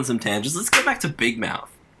gone off on some tangents. Let's go back to Big Mouth.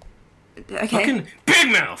 Okay. Fucking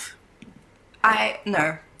Big Mouth!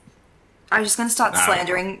 No. I was just going to start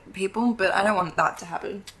slandering people, but I don't want that to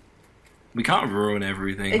happen. We can't ruin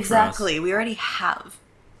everything. Exactly, we already have.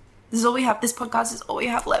 This is all we have. This podcast is all we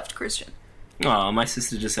have left, Christian. Oh, my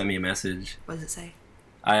sister just sent me a message. What does it say?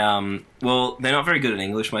 Well, they're not very good at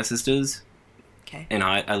English, my sisters. Okay.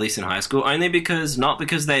 At least in high school. Only because, not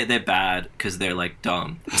because they're bad, because they're, like,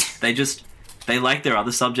 dumb. They like their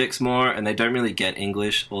other subjects more, and they don't really get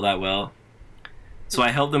English all that well. So I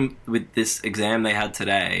helped them with this exam they had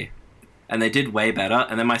today, and they did way better,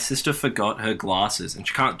 and then my sister forgot her glasses, and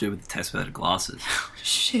she can't do with the test without her glasses.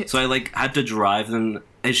 Shit. So I, like, had to drive them,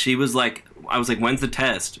 and she was like, I was like, when's the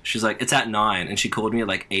test? She's like, it's at 9, and she called me at,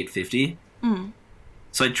 like, 8:50.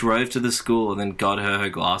 So I drove to the school and then got her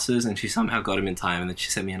glasses, and she somehow got them in time, and then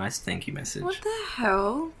she sent me a nice thank you message. What the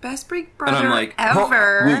hell? Best big brother and I'm like,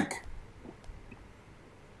 ever.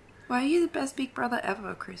 Why are you the best big brother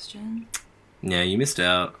ever, Christian? Yeah, you missed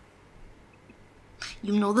out.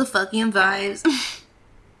 You know the fucking vibes.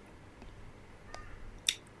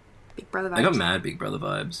 Big brother vibes. I got mad Big Brother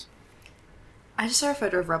vibes. I just saw a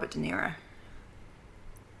photo of Robert De Niro.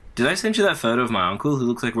 Did I send you that photo of my uncle who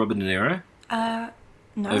looks like Robert De Niro?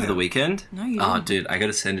 No. Over the weekend? No, you didn't. Oh, dude, I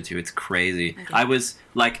gotta send it to you. It's crazy. Okay. I was,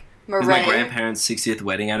 like, it was my grandparents' 60th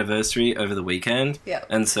wedding anniversary over the weekend. Yeah.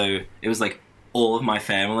 And so it was, like, all of my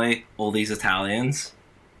family, all these Italians.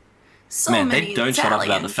 So Man, many they don't shut up about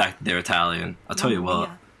the Italians. fact that they're Italian. I'll tell you what.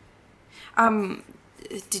 Yeah.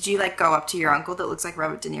 Did you, like, go up to your uncle that looks like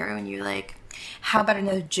Robert De Niro and you're like, how about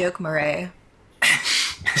another joke, Murray?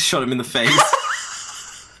 Shot him in the face.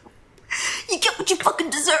 You get what you fucking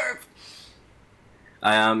deserve!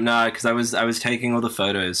 No, because I was taking all the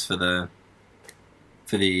photos for the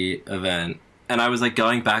event, and I was like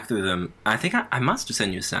going back through them. I think I must have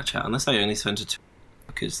sent you a Snapchat, unless I only sent it to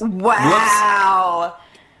because Wow!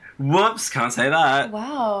 whoops, can't say that.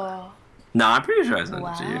 Wow. No, I'm pretty sure I sent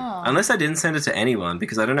it to you, Wow. unless I didn't send it to anyone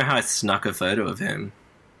because I don't know how I snuck a photo of him.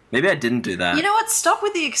 Maybe I didn't do that. You know what? Stop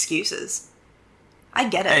with the excuses. I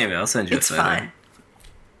get it. Anyway, I'll send you a photo. It's fine.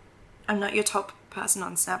 I'm not your top person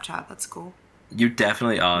on Snapchat. That's cool. You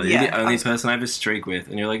definitely are. You're Yeah, the only person I have a streak with,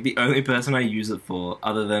 and you're like the only person I use it for,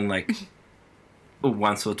 other than like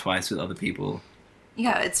once or twice with other people.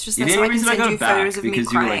 Yeah, it's just The that's only why I can reason I send got you back photos of me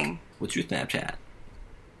because you were crying. like, "What's your Snapchat?"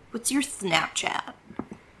 What's your Snapchat?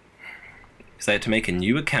 Because I had to make a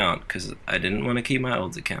new account because I didn't want to keep my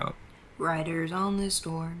old account. Riders on the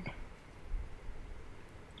storm.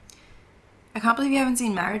 I can't believe you haven't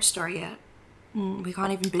seen Marriage Story yet. We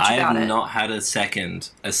can't even bitch about it. I have not had a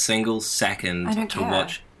single second to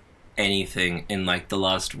watch anything in like the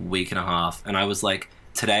last week and a half. And I was like,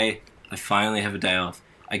 today, I finally have a day off.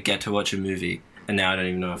 I get to watch a movie. And now I don't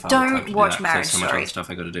even know if I have time to do that. There's so much other stuff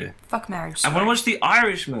I got to do. Fuck Marriage Story. I want to watch The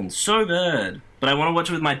Irishman so bad. But I want to watch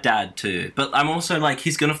it with my dad too. But I'm also like,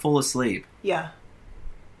 he's going to fall asleep. Yeah.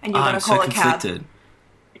 And you're going to call a cab. I'm so conflicted.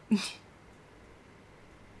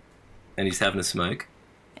 And he's having a smoke.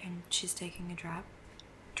 And she's taking a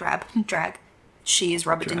drag. She is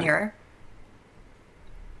Robert De Niro.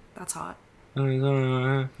 That's hot.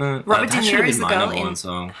 Robert De Niro is the girl in... one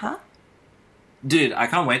song. Huh? Dude, I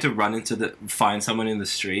can't wait to find someone in the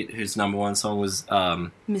street whose number one song was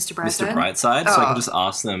Mr. Brightside. Mr. Brightside, so I can just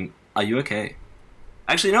ask them, are you okay?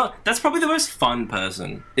 Actually, no, that's probably the most fun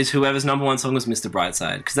person, is whoever's number one song was Mr.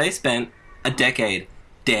 Brightside, because they spent a decade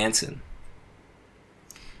dancing.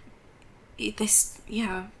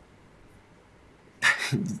 Yeah.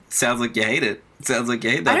 Sounds like you hate it. Sounds like you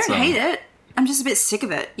hate that song. I don't hate it. I'm just a bit sick of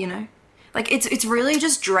it, you know? Like, it's really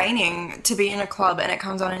just draining to be in a club and it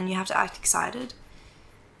comes on and you have to act excited.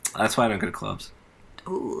 That's why I don't go to clubs.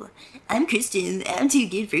 Ooh, I'm Christian. I'm too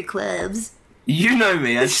good for clubs. You know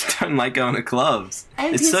me. I just don't like going to clubs.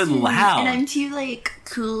 It's Christian, so loud. And I'm too, like,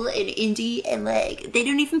 cool and indie and, like, they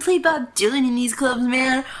don't even play Bob Dylan in these clubs,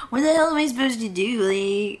 man. What the hell am I supposed to do?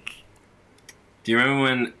 Like... Do you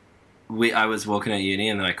remember when I was walking at uni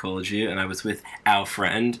and then I called you and I was with our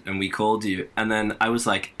friend and we called you and then I was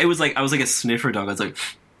like, I was like a sniffer dog. I was like,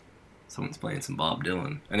 someone's playing some Bob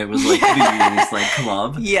Dylan. And it was like the uni's like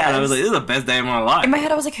club. Yes. And I was like, this is the best day of my life. In my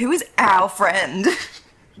head I was like, who is our friend?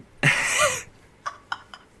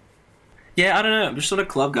 Yeah, I don't know. I'm just sort of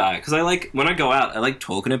club guy. Because I like, when I go out, I like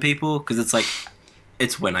talking to people because it's like,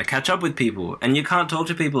 it's when I catch up with people. And you can't talk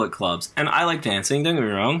to people at clubs. And I like dancing, don't get me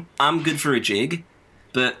wrong. I'm good for a jig.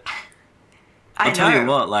 But... I'll tell you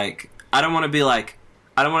what, like, I don't want to be like,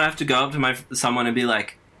 I don't want to have to go up to someone and be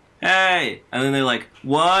like, hey, and then they're like,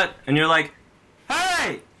 what? And you're like,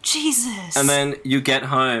 hey! Jesus. And then you get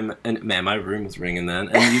home, and man, my room was ringing then,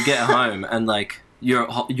 and you get home, and like,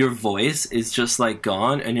 your voice is just like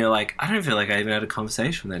gone, and you're like, I don't feel like I even had a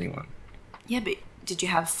conversation with anyone. Yeah, but did you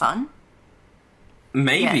have fun?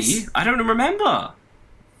 Maybe. Yes. I don't remember.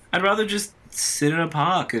 I'd rather just sit in a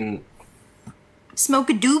park and... Smoke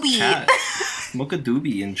a doobie. Chat. Smoke a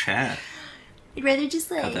doobie and chat. You'd rather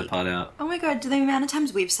just like... Cut that part out. Oh my god, do the amount of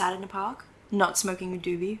times we've sat in a park not smoking a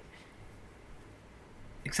doobie?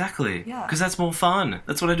 Exactly. Yeah. Because that's more fun.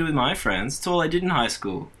 That's what I do with my friends. It's all I did in high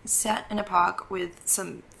school. Sat in a park with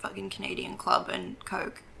some fucking Canadian club and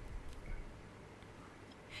Coke.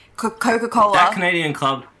 Coca-Cola. That Canadian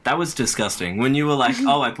club, that was disgusting. When you were like,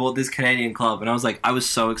 oh, I bought this Canadian club, and I was like, I was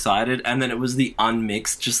so excited, and then it was the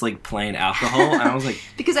unmixed, just like plain alcohol, and I was like,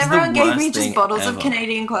 because everyone gave me just bottles of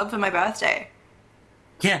Canadian club for my birthday.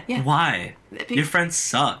 Yeah. Why? Your friends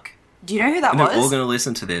suck. Do you know who that was? They're all going to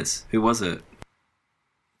listen to this. Who was it?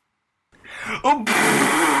 Oh,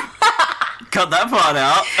 cut that part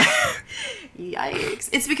out. Yikes.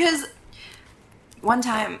 It's because one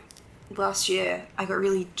time... last year, I got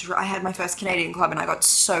really I had my first Canadian club and I got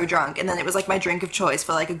so drunk, and then it was like my drink of choice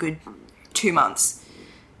for like a good 2 months.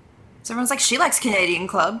 So everyone's like, she likes Canadian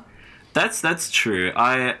club. That's true.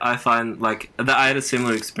 I find like that I had a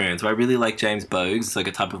similar experience where I really like James Bogues. It's like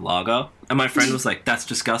a type of lager, and my friend was like, that's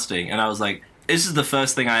disgusting, and I was like, this is the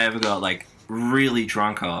first thing I ever got like really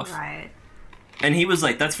drunk off. Right. And he was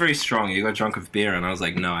like, that's very strong. You got drunk off beer, and I was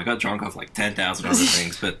like, no, I got drunk off like 10,000 other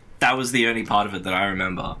things, but that was the only part of it that I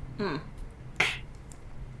remember.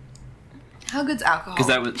 How good's alcohol? Because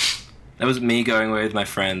that was me going away with my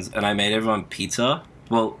friends, and I made everyone pizza.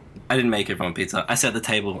 Well, I didn't make everyone pizza. I set the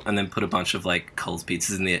table and then put a bunch of like Coles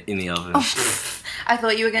pizzas in the oven. I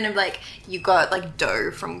thought you were gonna you got like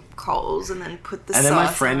dough from Coles and then put the. And then my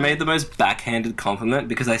friend made the most backhanded compliment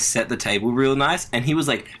because I set the table real nice, and he was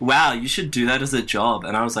like, "Wow, you should do that as a job."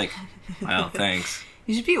 And I was like, "Wow, thanks."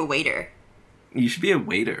 You should be a waiter. You should be a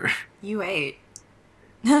waiter. You ate.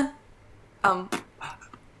 Did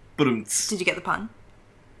you get the pun?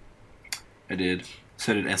 I did.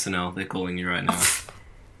 So did SNL. They're calling you right now.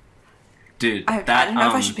 Dude, I don't know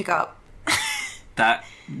if I should pick up.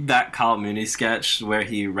 that Carl Mooney sketch where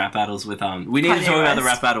he rap battles with we need Kanye to talk about the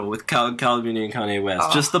rap battle with Carl Mooney and Kanye West.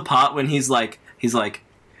 Oh. Just the part when he's like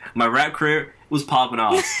my rap career was popping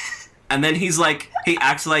off, and then he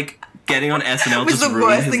acts like getting on SNL just ruined his life. It was the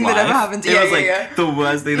worst thing that ever happened to you. It was like the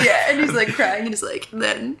worst thing. Yeah, and he's like crying and he's like,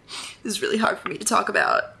 then this is really hard for me to talk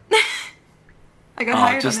about. I got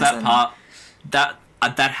hired just on that part.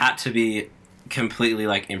 That had to be completely,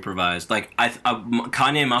 like, improvised. Like,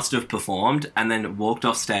 Kanye must have performed and then walked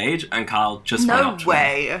off stage and Kyle just went up to him.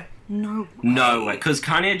 No way. No way. Because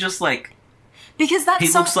Kanye just, like... Because that he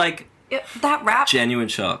song... looks like... that rap... Genuine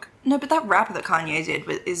shock. No, but that rap that Kanye did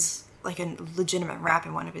is, like, a legitimate rap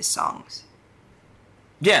in one of his songs.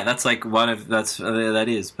 Yeah, that's, like, that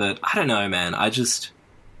is. But I don't know, man. I just...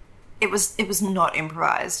 It was not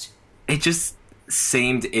improvised. It just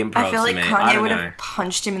seemed improv. I feel like to me. Kanye would have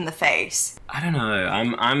punched him in the face. I don't know.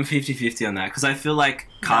 I'm 50-50 on that because I feel like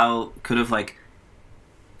Kyle could have like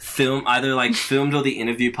filmed all the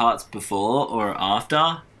interview parts before or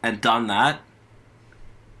after and done that.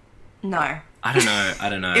 No. I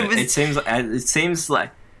don't know. It seems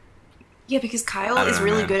like yeah, because Kyle is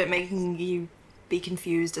really good at making you be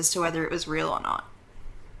confused as to whether it was real or not.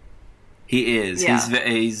 He is. Yeah. The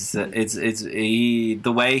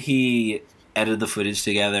way he edited the footage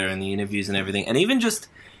together and the interviews and everything, and even just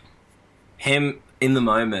him in the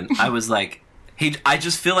moment, I was like, I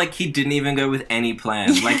just feel like he didn't even go with any plan.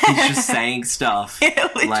 Like he's just saying stuff. Yeah,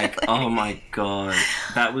 like, oh my god,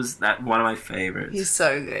 that was one of my favorites. He's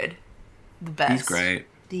so good, the best. He's great.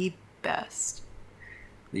 The best.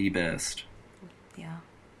 The best. Yeah,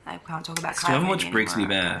 I can't talk about. Still haven't watched Brigsby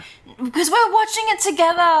Bear because we're watching it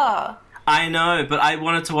together. I know, but I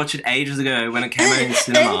wanted to watch it ages ago when it came out in the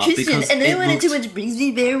cinema. Cristian, and I wanted to watch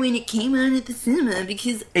Brigsby Bear when it came out at the cinema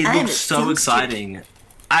because it looked so exciting.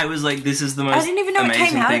 I was like, this is the most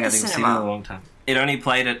amazing thing I've seen in a long time. It only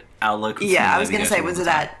played at our local cinema. Yeah, I was going to say, was it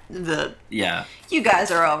at the... Yeah. You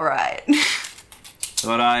guys are all right.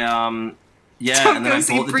 But and then I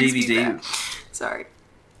bought the DVD. Sorry.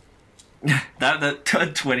 that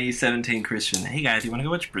 2017 Cristian. Hey guys, you want to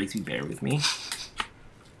go watch Brigsby Bear with me?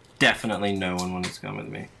 Definitely no one wanted to come with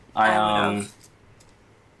me. I would have.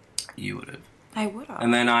 You would have. I would have.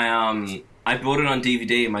 And then I bought it on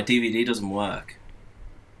DVD and my DVD doesn't work.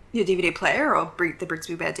 Your DVD player or the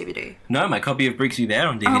Brigsby Bear DVD? No, my copy of Brigsby Bear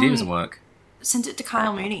on DVD doesn't work. Send it to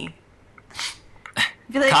Kyle Mooney.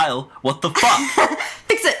 Like, Kyle, what the fuck?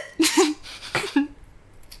 Fix it!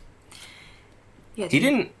 Yeah,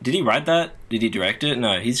 did he write that? Did he direct it?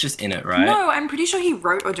 No, he's just in it, right? No, I'm pretty sure he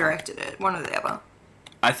wrote or directed it. One or the other.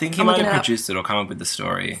 I think he might have produced it or come up with the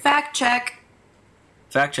story. Fact check.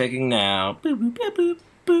 Fact checking now. Boop, boop, boop,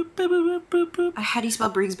 boop, boop, boop, boop, boop. How do you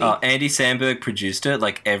spell Brigsby? Oh, Andy Samberg produced it,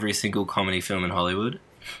 like every single comedy film in Hollywood.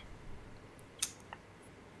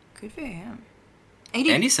 Good for him.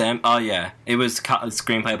 Oh yeah, it was a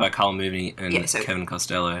screenplay by Carl Mooney and Kevin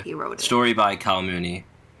Costello. He wrote it. Story by Carl Mooney.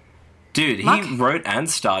 Dude, he wrote and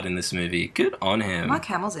starred in this movie. Good on him. Mark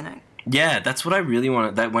Hamill's in it. Yeah, that's what I really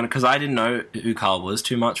wanted. Because I didn't know who Carl was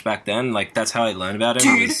too much back then. Like, that's how I learned about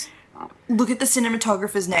him. Dude, look at the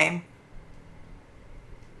cinematographer's name.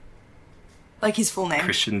 Like his full name.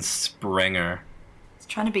 Christian Sprenger. He's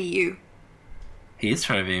trying to be you. He is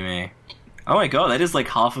trying to be me. Oh my god, that is like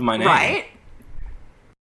half of my name. Right?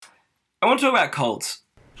 I want to talk about cults.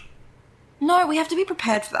 No, we have to be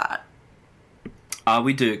prepared for that.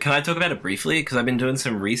 We do. Can I talk about it briefly? Because I've been doing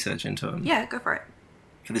some research into them. Yeah, go for it.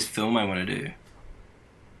 For this film I want to do.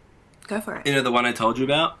 Go for it. You know, the one I told you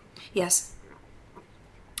about? Yes.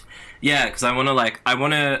 Yeah, because I don't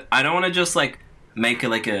want to just, like, make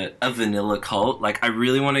a vanilla cult. Like, I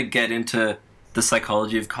really want to get into the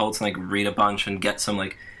psychology of cults and, like, read a bunch and get some,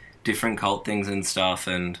 like, different cult things and stuff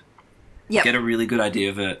and get a really good idea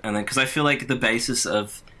of it. And then, because I feel like the basis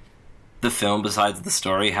of the film, besides the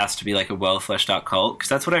story, has to be, like, a well-fleshed-out cult. Because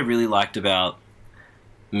that's what I really liked about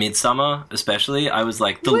Midsummer, especially. I was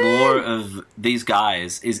like, the lore of these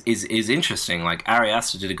guys is interesting. Like, Ari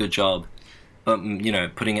Aster did a good job,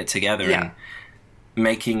 putting it together and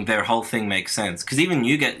making their whole thing make sense. Because even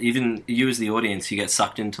you as the audience, you get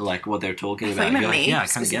sucked into, like, what they're talking about. You're like, yeah, I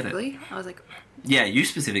kind of get it. I was like, yeah, you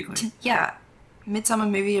specifically. Yeah, Midsummer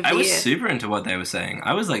movie of the year. I was super into what they were saying.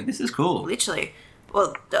 I was like, this is cool. Literally.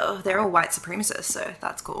 Well, they're all white supremacists, so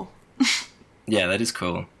that's cool. Yeah, that is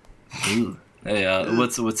cool. Ooh. Hey,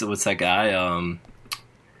 what's that guy? Who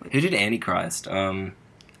did Antichrist?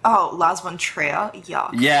 Lars von Trier.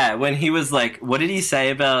 Yuck. Yeah, when he was like, what did he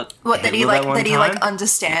say about what that he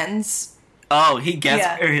understands? Oh, he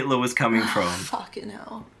gets where Hitler was coming from. Fucking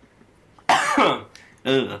hell.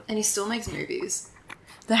 And he still makes movies.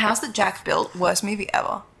 The House That Jack Built, worst movie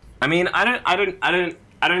ever. I mean, I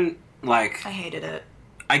don't like. I hated it.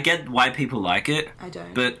 I get why people like it. I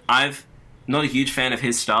don't. But I've not a huge fan of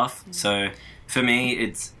his stuff, so for me,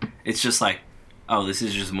 it's just like, oh, this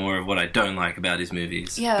is just more of what I don't like about his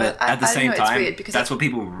movies. Yeah, but at the same time, because that's what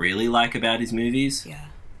people really like about his movies. Yeah.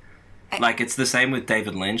 Like, it's the same with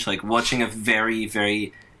David Lynch. Like, watching a very,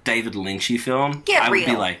 very David Lynchy film, Get I would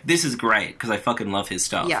be real. like, this is great, because I fucking love his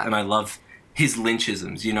stuff. Yeah. And I love his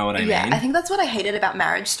Lynchisms, you know what I Yeah, mean? I think that's what I hated about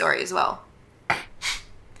Marriage Story as well.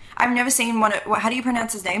 I've never seen one of... How do you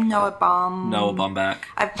pronounce his name? Noah Baumbach.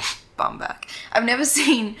 Baumbach. I've never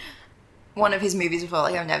seen one of his movies before.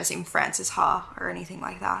 Like, I've never seen Francis Ha or anything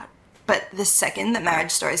like that. But the second that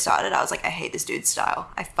Marriage Story started, I was like, I hate this dude's style.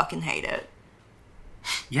 I fucking hate it.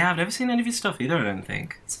 Yeah, I've never seen any of his stuff either, I don't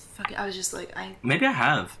think. I was just like, Maybe I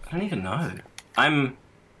have. I don't even know. I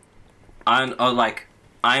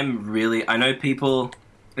know people,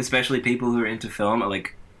 especially people who are into film, are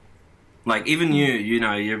like even you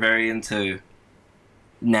know, you're very into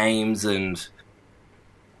names and,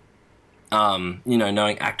 you know,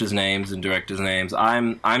 knowing actors' names and directors' names.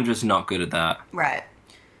 I'm just not good at that. Right.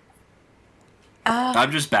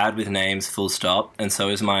 I'm just bad with names, full stop, and so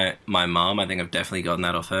is my mum. I think I've definitely gotten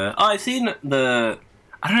that off her. Oh, I've seen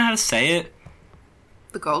I don't know how to say it.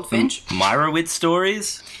 The Goldfinch? Meyerowitz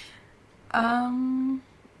stories? It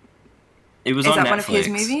was on Netflix. Is that one of his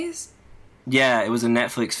movies? Yeah, it was a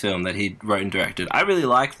Netflix film that he wrote and directed. I really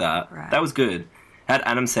liked that. Right. That was good. It had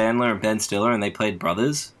Adam Sandler and Ben Stiller, and they played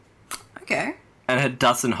brothers. Okay. And it had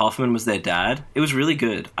Dustin Hoffman was their dad. It was really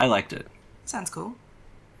good. I liked it. Sounds cool.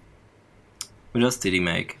 What else did he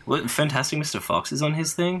make? What, Fantastic Mr. Fox is on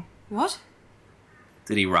his thing? What?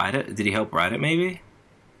 Did he write it? Did he help write it, maybe?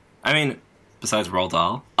 I mean, besides Roald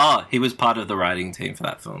Dahl. Oh, he was part of the writing team for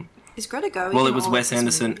that film. Is Greta Gerwig? Well, it was Wes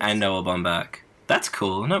Anderson and Noah Baumbach. That's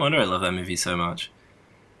cool. No wonder I love that movie so much.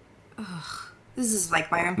 Ugh. This is like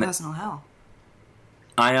my own personal hell.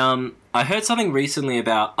 I heard something recently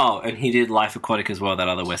about... Oh, and he did Life Aquatic as well, that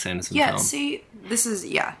other Wes Anderson film. Yeah, see, this is...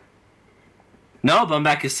 Yeah. Noah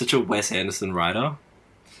Baumbach is such a Wes Anderson writer.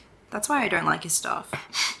 That's why I don't like his stuff.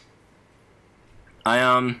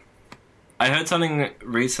 I heard something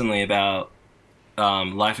recently about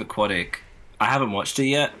Life Aquatic. I haven't watched it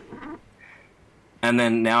yet. And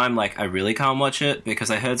then now I'm like, I really can't watch it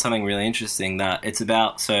because I heard something really interesting that it's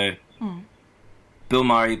about... So, Bill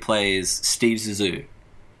Murray plays Steve Zissou.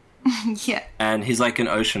 Yeah. And he's like an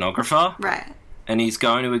oceanographer. Right. And he's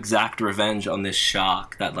going to exact revenge on this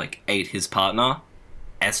shark that, like, ate his partner,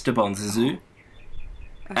 Esteban Zissou. Okay.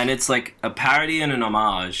 And it's like a parody and an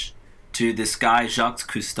homage to this guy, Jacques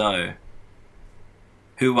Cousteau,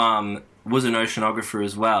 who was an oceanographer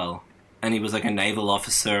as well. And he was like a naval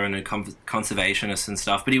officer and a conservationist and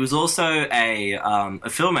stuff. But he was also a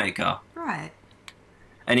filmmaker. Right.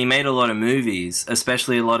 And he made a lot of movies,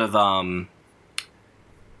 especially a lot of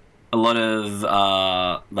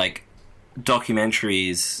like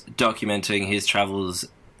documentaries documenting his travels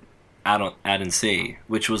out in sea,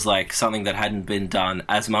 which was like something that hadn't been done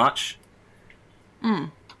as much.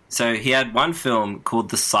 So he had one film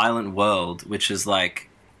called The Silent World, which is like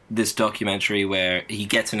this documentary where he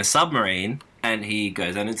gets in a submarine and he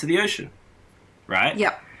goes out into the ocean, right?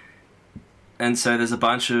 Yep. And so there's a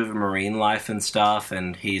bunch of marine life and stuff,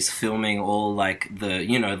 and he's filming all like the,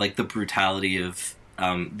 you know, like the brutality of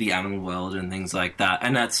the animal world and things like that.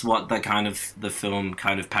 And that's what the film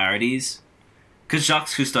kind of parodies. Because Jacques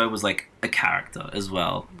Cousteau was like a character as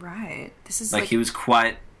well. Right. This is like he was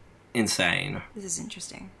quite insane. This is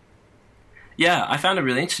interesting. Yeah, I found it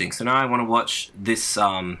really interesting. So now I want to watch this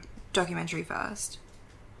documentary first.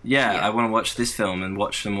 Yeah, I want to watch this film and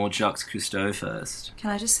watch some more Jacques Cousteau first. Can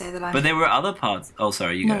I just say that But there were other parts... Oh,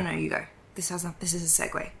 sorry, you go. No, you go. This is a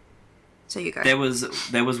segue. So you go. There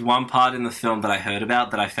was one part in the film that I heard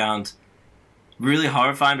about that I found really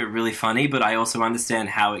horrifying but really funny, but I also understand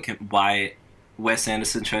why Wes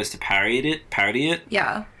Anderson chose to parody it.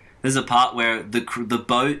 Yeah. There's a part where the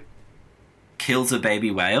boat kills a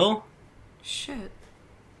baby whale. Shit.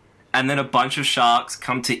 And then a bunch of sharks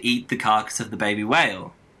come to eat the carcass of the baby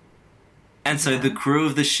whale. And so the crew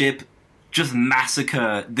of the ship just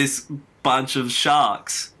massacre this bunch of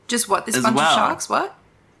sharks. Just what? This bunch of sharks? What?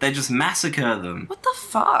 They just massacre them. What the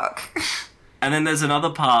fuck? And then there's another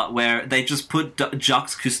part where they just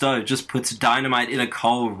Jacques Cousteau just puts dynamite in a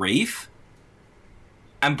coral reef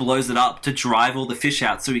and blows it up to drive all the fish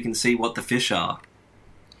out so we can see what the fish are.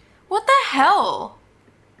 What the hell?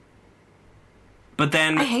 But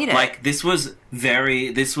then, I hate it. Like, this was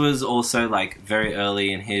also, like, very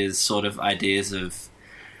early in his sort of ideas of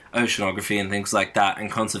oceanography and things like that,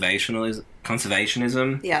 and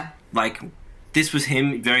conservationism. Yeah. Like, this was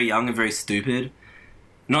him very young and very stupid.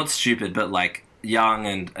 Not stupid, but, like, young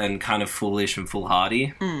and kind of foolish and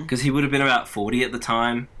foolhardy. Because he would have been about 40 at the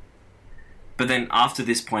time. But then, after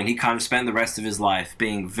this point, he kind of spent the rest of his life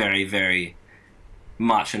being very, very...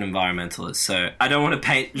 much an environmentalist, so I don't want to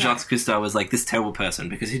paint Jacques Cousteau as like this terrible person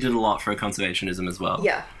because he did a lot for conservationism as well.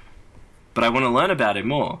 Yeah. but I want to learn about him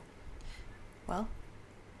more. Well,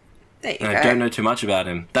 there you And go. I don't know too much about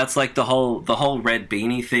him. That's like the whole red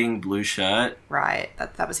beanie thing, blue shirt. Right,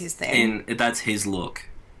 that was his thing. That's his look.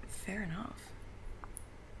 Fair enough.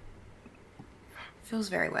 Feels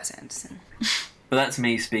very Wes Anderson. But that's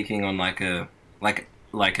me speaking on like a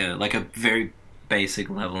very basic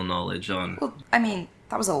level knowledge on. Well, I mean,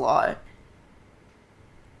 that was a lot.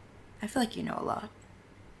 I feel like you know a lot.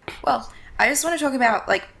 Well, I just want to talk about,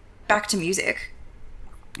 like, back to music.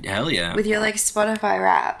 Hell yeah. With your, like, Spotify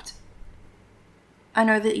Wrapped. I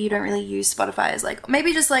know that you don't really use Spotify as, like,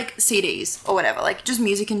 maybe just, like, CDs or whatever, like, just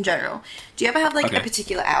music in general. Do you ever have, like, a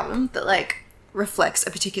particular album that, like, reflects a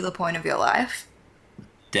particular point of your life?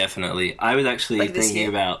 Definitely. I was actually thinking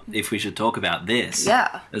about if we should talk about this.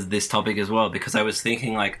 Yeah. As this topic as well, because I was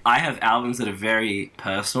thinking, like, I have albums that are very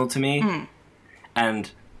personal to me, and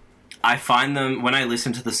I find them, when I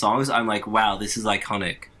listen to the songs, I'm like, wow, this is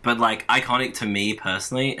iconic. But, like, iconic to me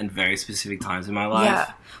personally in very specific times in my life.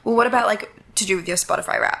 Yeah. Well, what about, like, to do with your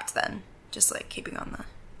Spotify Wrapped then? Just, like, keeping on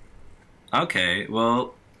there. Okay,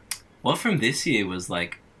 well, what from this year was,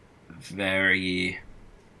 like, very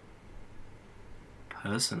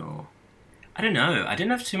personal? I don't know. I didn't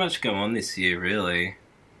have too much go on this year, really.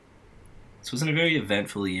 This wasn't a very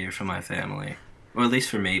eventful year for my family. Or at least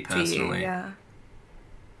for me, personally. For you, yeah.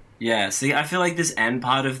 Yeah, see, I feel like this end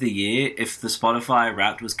part of the year, if the Spotify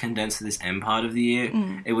Wrapped was condensed to this end part of the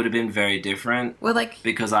year, it would have been very different. Well, like...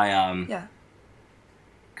 Because I, Yeah.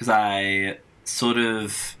 Because I sort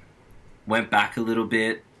of went back a little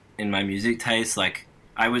bit in my music taste. Like,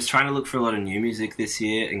 I was trying to look for a lot of new music this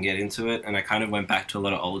year and get into it, and I kind of went back to a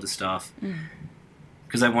lot of older stuff.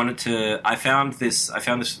 Because I found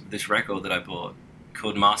this record that I bought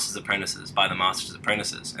called Masters Apprentices, by the Masters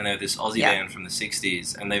Apprentices, and they're this Aussie band from the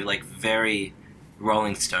 60s, and they're like very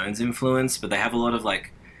Rolling Stones influence, but they have a lot of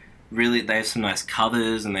like they have some nice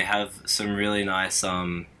covers, and they have some really nice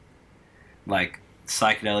like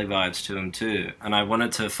psychedelic vibes to them too. And I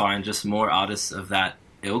wanted to find just more artists of that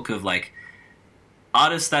ilk, of like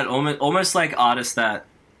artists that almost like artists that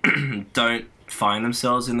don't find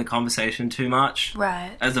themselves in the conversation too much,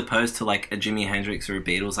 Right. as opposed to like a Jimi Hendrix or a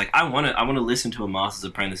Beatles. Like I want to listen to a Masters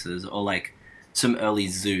Apprentices, or like some early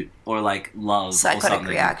Zoot, or like Love, or Psychotic something.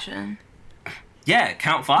 Reaction. Yeah,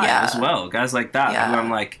 Count 5 as well, guys like that. Yeah. Where I'm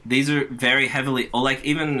like, these are very heavily, or like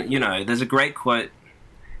even, you know, there's a great quote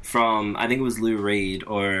from, I think it was Lou Reed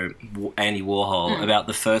or Andy Warhol about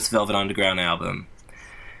the first Velvet Underground album,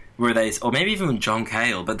 where they, or maybe even John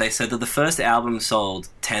Cale, but they said that the first album sold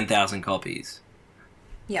 10,000 copies.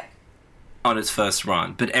 Yeah. On its first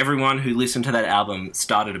run, but everyone who listened to that album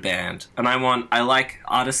started a band, and I like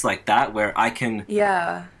artists like that, where I can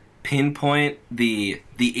pinpoint the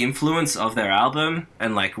influence of their album,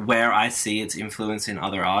 and like where I see its influence in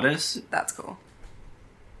other artists. That's cool.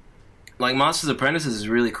 Like Masters Apprentices is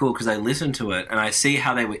really cool because I listen to it and I see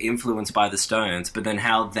how they were influenced by the Stones, but then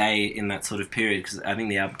how they, in that sort of period, because I think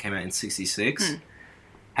the album came out in '66,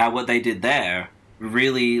 how what they did there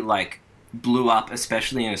really like blew up,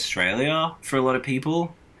 especially in Australia, for a lot of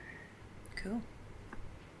people. Cool.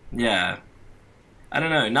 Yeah. I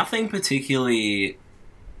don't know. Nothing particularly...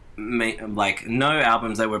 like, no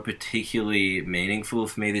albums that were particularly meaningful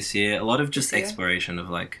for me this year. A lot of just exploration of,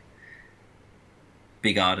 like,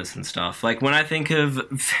 big artists and stuff. Like, when I think of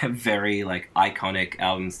very, like, iconic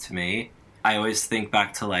albums to me, I always think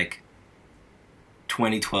back to, like,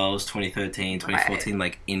 2012, 2013, 2014,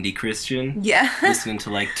 like, indie Christian. Yeah. Listening to,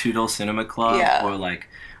 like, Two Door Cinema Club or, like,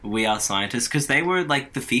 We Are Scientists, because they were,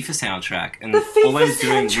 like, the FIFA soundtrack. And all I was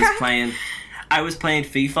doing was playing... I was playing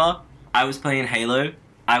FIFA, I was playing Halo,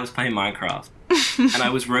 I was playing Minecraft. And I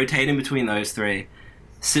was rotating between those three,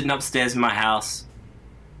 sitting upstairs in my house.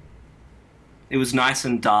 It was nice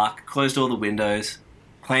and dark, closed all the windows,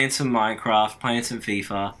 playing some Minecraft, playing some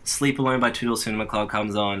FIFA. Sleep Alone by Two Door Cinema Club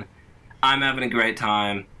comes on. I'm having a great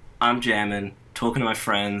time. I'm jamming, talking to my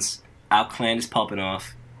friends. Our clan is popping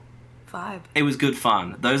off. Vibe. It was good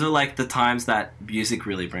fun. Those are like the times that music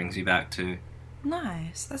really brings you back to.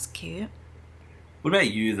 Nice. That's cute. What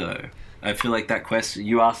about you, though? I feel like that question...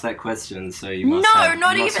 You asked that question, so you must No, have...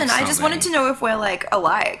 not you must even. have I just wanted to know if we're, like,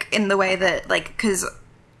 alike in the way that, like, because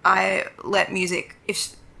I let music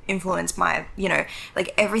influence my, you know,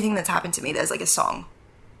 like, everything that's happened to me, there's, like, a song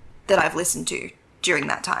that I've listened to during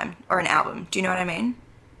that time, or an album. Do you know what I mean?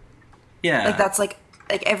 Yeah. Like, that's, like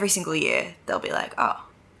every single year, they'll be like, oh,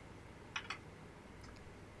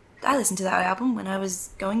 I listened to that album when I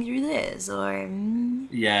was going through this, or...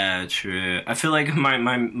 Yeah, true. I feel like my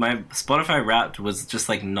Spotify Wrapped was just,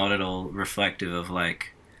 like, not at all reflective of,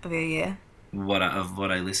 like... Of your year? What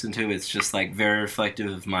I listen to. It's just, like, very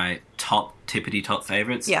reflective of my tippity top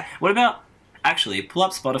favorites. Yeah. What about, actually, pull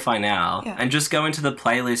up Spotify now and just go into the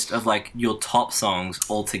playlist of, like, your top songs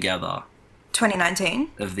altogether.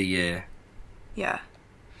 2019? Of the year. Yeah.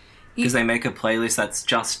 Because they make a playlist that's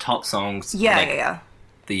just top songs. Yeah.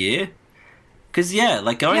 The year. Because,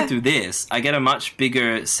 like, going through this, I get a much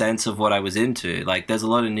bigger sense of what I was into. Like, there's a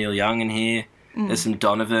lot of Neil Young in here. There's some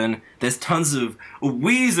Donovan. There's tons of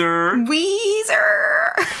Weezer.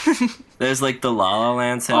 There's, like, the La La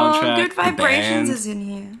Land soundtrack. Good Vibrations is in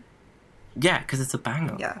here. Yeah, because it's a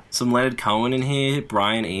banger. Yeah. Some Leonard Cohen in here.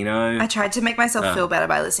 Brian Eno. I tried to make myself feel better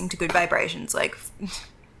by listening to Good Vibrations, like,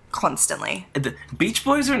 constantly. The Beach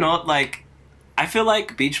Boys are not, like... I feel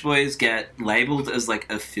like Beach Boys get labelled as, like,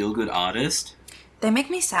 a feel-good artist. They make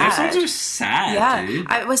me sad. Their songs are sad, dude.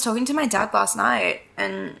 I was talking to my dad last night,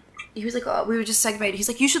 and he was like, oh, we were just segregated. He's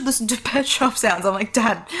like, you should listen to Pet Shop Sounds. I'm like,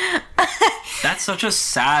 Dad. That's such a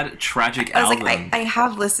sad, tragic album. album. Like, I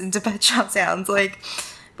have listened to Pet Shop Sounds, like,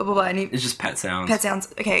 blah, blah, blah. It's just Pet Sounds. Pet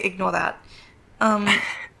Sounds. Okay, ignore that. Let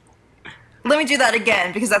me do that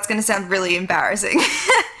again, because that's going to sound really embarrassing.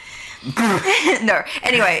 No,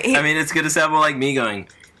 anyway. I mean, it's going to sound more like me going,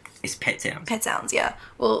 it's Pet Sounds. Pet Sounds, yeah.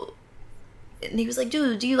 Well... And he was like,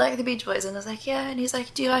 dude, do you like the Beach Boys? And I was like, yeah. And he's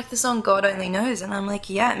like, do you like the song God Only Knows? And I'm like,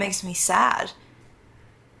 yeah, it makes me sad. And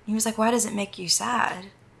he was like, why does it make you sad?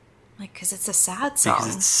 I'm like, because it's a sad song.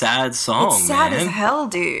 Because it's a sad song, It's sad as hell,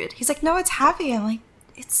 dude. He's like, no, it's happy. I'm like,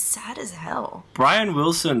 it's sad as hell. Brian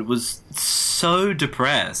Wilson was so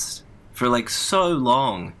depressed for, like, so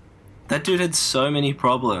long. That dude had so many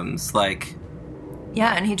problems, like...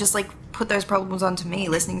 Yeah, and he just, like, put those problems onto me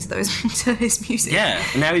listening to to his music. Yeah,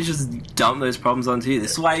 and now he's just dumped those problems onto you.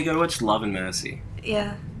 This is why you gotta watch Love and Mercy.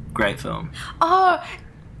 Yeah. Great film. Oh,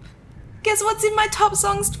 guess what's in my top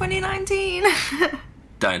songs 2019?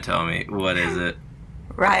 Don't tell me. What is it?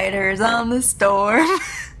 Riders on the Storm.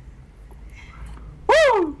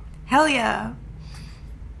 Woo! Hell yeah.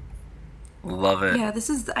 Love it. Yeah,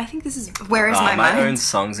 I think this is Where Is My Mind? My own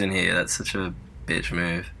song's in here. That's such a bitch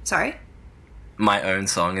move. Sorry? My own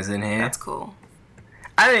song is in here. That's cool.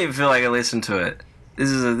 I don't even feel like I listened to it. This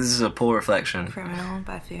is a poor reflection. Criminal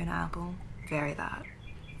by Fiona Apple. Very that.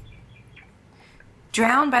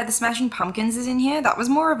 Drown by the Smashing Pumpkins is in here. That was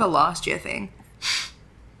more of a last year thing.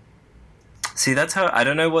 See, that's how... I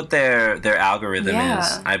don't know what their algorithm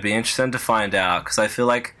is. I'd be interested to find out, because I feel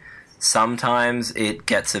like sometimes it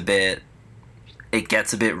gets a bit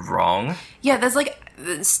wrong. Yeah, there's like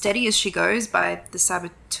Steady As She Goes by the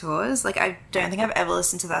Saboteurs. Like, I don't think I've ever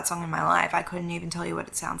listened to that song in my life. I couldn't even tell you what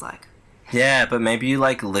it sounds like. Yeah, but maybe you,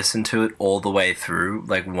 like, listen to it all the way through,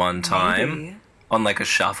 like, one time. Maybe. On, like, a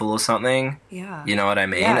shuffle or something. Yeah. You know what I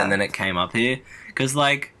mean? Yeah. And then it came up here. Because,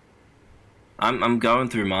 like, I'm going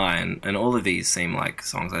through mine, and all of these seem like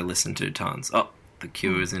songs I listen to tons. Oh, The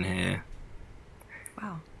Cure's in here.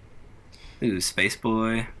 Wow. Ooh, Space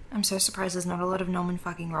Boy. I'm so surprised there's not a lot of Norman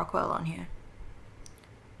fucking Rockwell on here.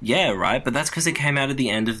 Yeah, right, but that's because it came out at the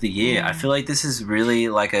end of the year. I feel like this is really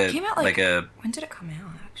like a... It came out like when did it come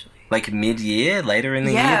out, actually? Like mid-year? Later in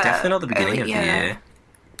the year? Definitely not the beginning of the year.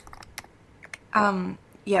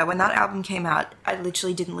 Yeah, when that album came out, I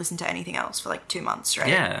literally didn't listen to anything else for like 2 months straight.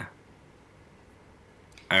 Yeah.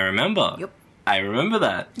 I remember. Yep. I remember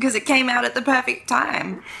that. Because it came out at the perfect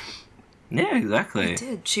time. Yeah, exactly. It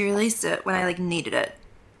did. She released it when I like needed it.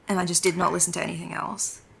 And I just did not listen to anything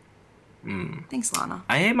else. Thanks, Lana.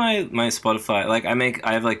 I hate my Spotify. Like,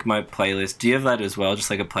 I have like my playlist. Do you have that as well? Just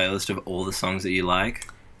like a playlist of all the songs that you like?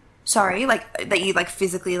 Sorry, like that you like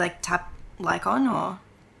physically like tap like on, or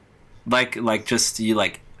like just you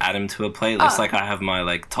like add them to a playlist. Like I have my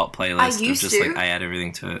like top playlist of just like I add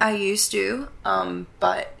everything to it. I used to,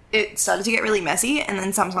 but it started to get really messy, and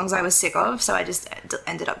then some songs I was sick of, so I just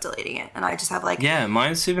ended up deleting it, and I just have like... Yeah,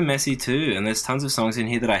 mine's super messy too, and there's tons of songs in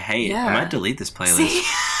here that I hate. Yeah. I might delete this playlist.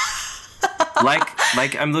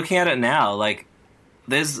 like I'm looking at it now, like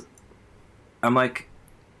I'm like,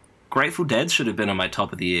 Grateful Dead should have been on my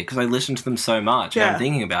top of the year, because I listened to them so much, and I'm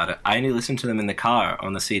thinking about it. I only listened to them in the car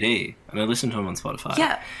on the CD, and I listened to them on Spotify.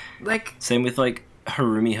 Yeah, like... Same with like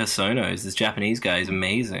Harumi Hosono's, this Japanese guy is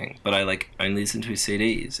amazing, but I like only listen to his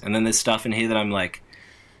CDs. And then there's stuff in here that I'm like,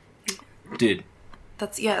 dude,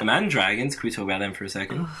 that's Imagine Dragons, can we talk about them for a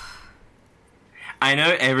second? I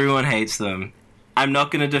know everyone hates them. I'm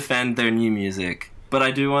not going to defend their new music, but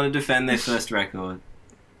I do want to defend their first record,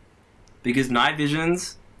 because Night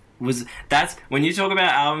Visions that's when you talk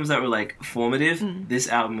about albums that were like formative. This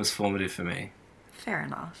album was formative for me. Fair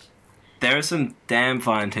enough. There are some damn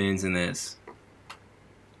fine tunes in this.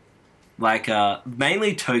 Like,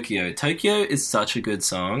 mainly Tokyo. Tokyo is such a good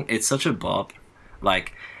song. It's such a bop.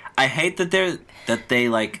 Like, I hate that they,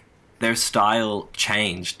 like, their style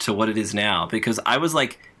changed to what it is now. Because I was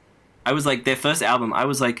like, their first album, I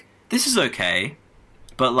was like, this is okay,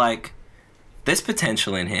 but like, there's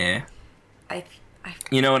potential in here.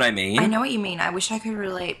 You know what I mean? I know what you mean. I wish I could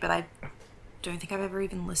relate, but I don't think I've ever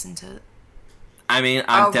even listened to it. I mean,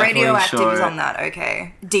 I'm definitely Radioactive sure... is on that,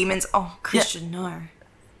 okay. Demons, Christian, no.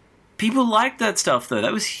 People liked that stuff, though.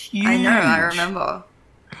 That was huge. I know, I remember.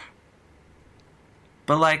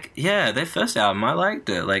 But, like, yeah, their first album, I liked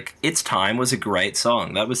it. Like, It's Time was a great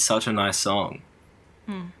song. That was such a nice song.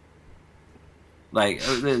 Like,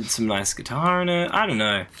 there's some nice guitar in it. I don't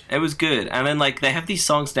know. It was good. And then, like, they have these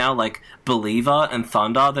songs now, like Believer and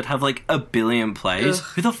Thunder, that have, like, 1 billion plays. Ugh.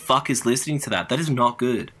 Who the fuck is listening to that? That is not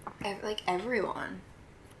good. Like, everyone.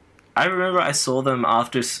 I remember I saw them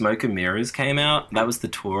after Smoke and Mirrors came out. That was the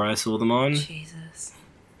tour I saw them on. Jesus.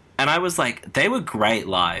 And I was like, they were great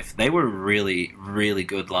live. They were really, really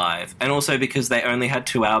good live. And also because they only had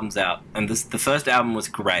 2 albums out. And the first album was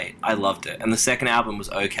great. I loved it. And the second album was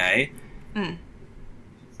okay.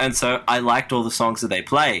 And so I liked all the songs that they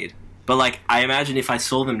played. But, like, I imagine if I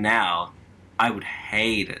saw them now, I would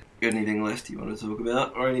hate it. Got anything left you want to talk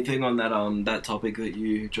about? Or anything on that topic that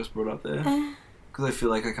you just brought up there? Because I feel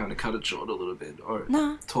like I kind of cut it short a little bit. Or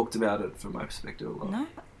talked about it from my perspective a lot. No.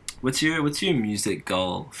 What's your music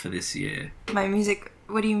goal for this year? My music...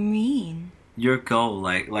 What do you mean? Your goal,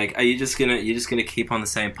 like, are you just gonna keep on the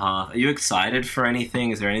same path? Are you excited for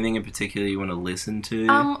anything? Is there anything in particular you want to listen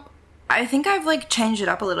to? I think I've, like, changed it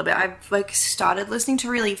up a little bit. I've, like, started listening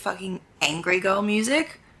to really fucking angry girl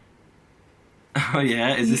music. Oh,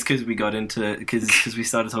 yeah? Is this because we got into... Because we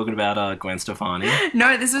started talking about Gwen Stefani?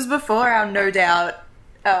 No, this was before our No Doubt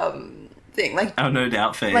thing. Like, our No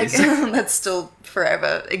Doubt phase. Like, that's still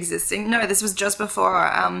forever existing. No, this was just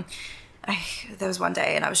before... there was one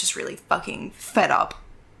day and I was just really fucking fed up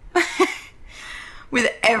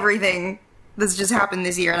with everything that's just happened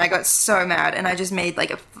this year. And I got so mad and I just made,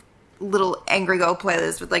 like, a little angry girl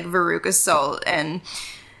playlist with, like, Veruca Salt and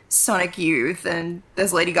Sonic Youth, and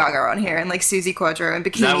there's Lady Gaga on here, and, like, Susie Quattro and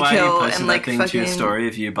Bikini Kill. Is that why you posted and, that like, thing fucking... to your story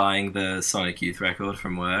of you buying the Sonic Youth record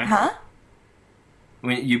from work? Huh?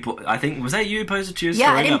 When you, I think, was that you who posted to your story?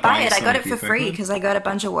 Yeah, I didn't buy it. I got Sonic it for Youth free because I got a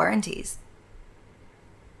bunch of warranties.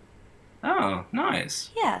 Oh, nice.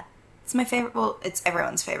 Yeah. It's my favorite, well, it's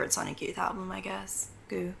everyone's favorite Sonic Youth album, I guess.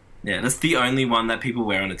 Goo. Yeah, that's the only one that people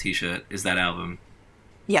wear on a t-shirt, is that album.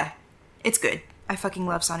 Yeah. It's good. I fucking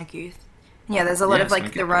love Sonic Youth. Yeah, there's a lot of, like,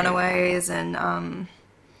 Sonic The Runaways and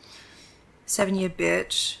 7 Year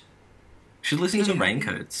Bitch. You should listen to the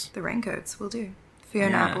Raincoats. The Raincoats, will do.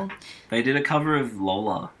 Fiona Apple. They did a cover of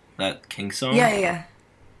Lola, that Kinks song. Yeah.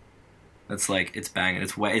 That's, like, it's banging.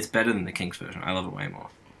 It's better than the Kinks version. I love it way more.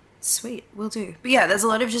 Sweet, will do. But yeah, there's a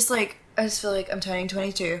lot of just, like, I just feel like I'm turning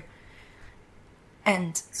 22.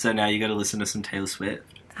 And... So now you gotta listen to some Taylor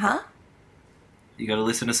Swift. Huh? You gotta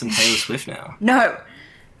listen to some Taylor Swift now. No!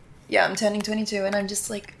 Yeah, I'm turning 22 and I'm just,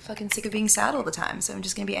 like, fucking sick of being sad all the time, so I'm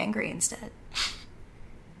just gonna be angry instead.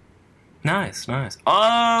 Nice.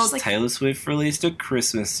 Oh, like, Taylor Swift released a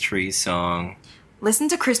Christmas tree song. Listen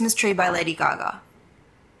to Christmas Tree by Lady Gaga.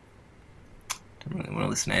 I don't really want to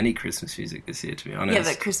listen to any Christmas music this year, to be honest. Yeah,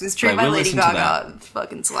 but Christmas Tree by Lady Gaga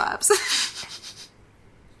fucking slaps.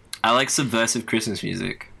 I like subversive Christmas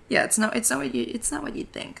music. Yeah, it's not what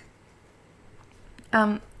you'd think.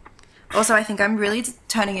 Also, I think I'm really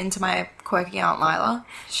turning into my quirky Aunt Lila.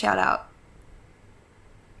 Shout out.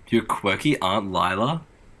 Your quirky Aunt Lila?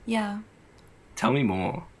 Yeah. Tell me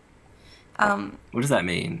more. What does that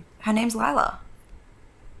mean? Her name's Lila.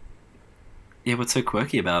 Yeah, what's so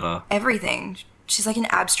quirky about her? Everything. She's like an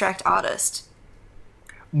abstract artist.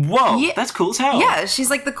 Whoa, yeah. That's cool as hell. Yeah, she's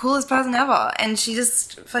like the coolest person ever. And she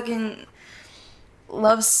just fucking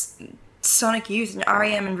loves Sonic Youth and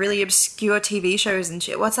R.E.M. and really obscure TV shows and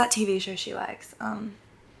shit. What's that TV show she likes? Oh,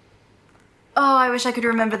 I wish I could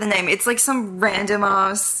remember the name. It's like some random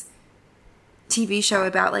ass TV show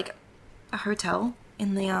about like a hotel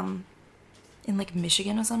in the in like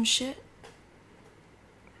Michigan or some shit.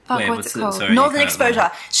 Fuck, wait, what's it called? Sorry, Northern Exposure.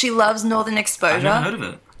 She loves Northern Exposure. I've never heard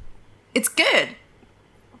of it. It's good.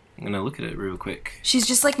 I'm gonna look at it real quick. She's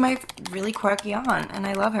just like my really quirky aunt, and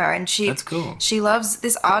I love her. And that's cool. She loves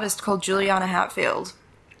this artist called Juliana Hatfield.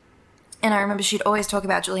 And I remember she'd always talk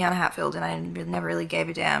about Juliana Hatfield, and I never really gave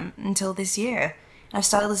a damn until this year. And I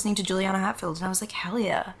started listening to Juliana Hatfield, and I was like, hell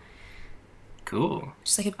yeah. Cool.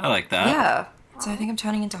 Just like I like that. Yeah. So I think I'm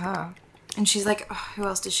turning into her. And she's like, oh, who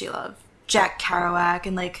else does she love? Jack Kerouac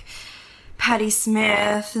and like Patti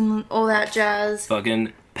Smith and all that jazz.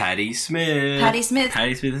 Fucking Patti Smith. Patti Smith.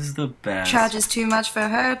 Patti Smith is the best. Charges too much for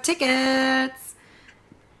her tickets.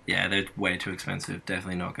 Yeah, they're way too expensive.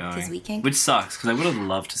 Definitely not going. This weekend? Which sucks, because I would have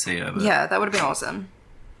loved to see her. But Yeah, that would have been awesome.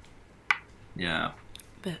 yeah.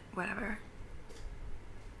 But whatever.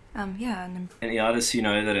 Yeah. And Any artists you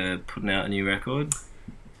know that are putting out a new record?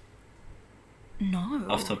 no.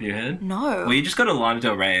 Off the top of your head? No. Well, you just got a Lana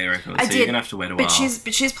Del Rey record, so you're going to have to wait a while.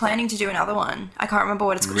 But she's planning to do another one. I can't remember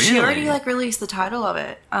what it's called. Really? She already, like, released the title of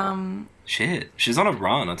it. Shit. She's on a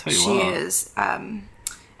run, I'll tell you She what. is.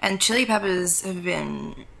 And Chili Peppers have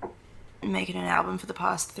been making an album for the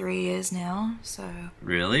past 3 years now, so...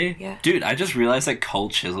 Really? Yeah. Dude, I just realized that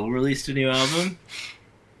Cold Chisel released a new album.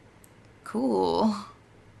 Cool.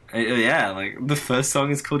 Yeah, like, the first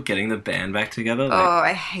song is called Getting the Band Back Together. Like,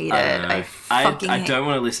 I hate it. I fucking hate it. I don't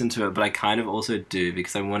want to listen to it, but I kind of also do,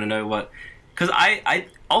 because I want to know what... Because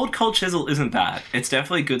old Cold Chisel isn't bad. It's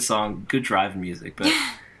definitely a good song, good driving music, but...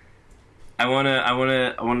 I want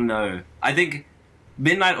to know. I think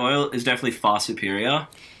Midnight Oil is definitely far superior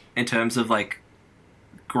in terms of, like,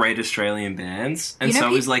 great Australian bands. And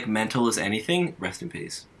so is, like, Mental as Anything. Rest in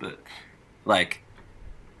peace. But, like...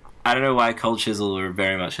 I don't know why Cold Chisel are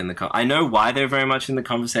very much in the... I know why they're very much in the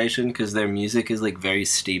conversation, because their music is, like, very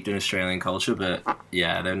steeped in Australian culture, but,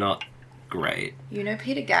 yeah, they're not great. You know,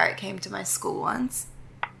 Peter Garrett came to my school once,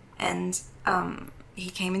 and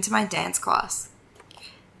he came into my dance class,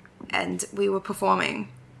 and we were performing.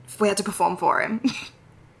 We had to perform for him.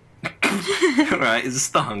 Right, is this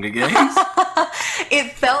the Hunger Games?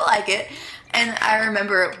 It felt like it. And I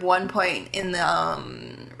remember at one point in the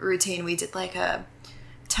routine, we did, like, a...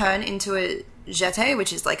 turn into a jeté,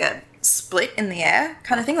 which is like a split in the air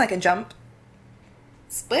kind of thing, like a jump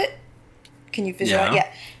split. Can you visualize?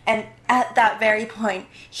 Yeah. And at that very point,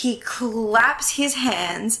 he claps his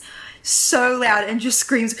hands so loud and just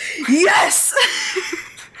screams, "Yes!"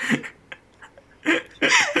 And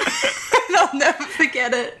I'll never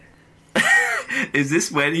forget it. Is this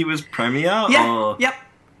when he was premier? Yeah. Or... Yep.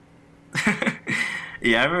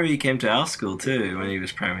 Yeah, I remember he came to our school too when he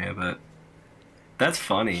was premier, but that's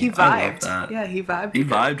funny. He vibed. I love that. Yeah, he vibed. He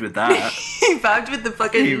vibed with that. He vibed with the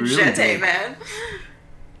fucking really jeté, did. man.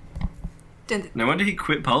 No wonder he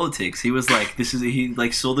quit politics. He was like, he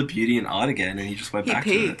like saw the beauty in art again, and he just went back to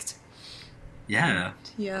it. He peaked. Yeah.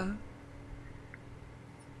 Yeah.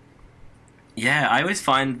 Yeah, I always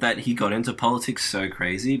find that he got into politics so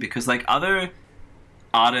crazy, because like other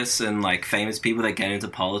artists and like famous people that get into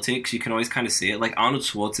politics, you can always kind of see it. Like Arnold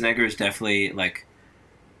Schwarzenegger is definitely like,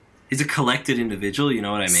 he's a collected individual, you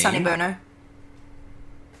know what I mean? Sonny Bono.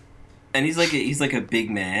 And he's like a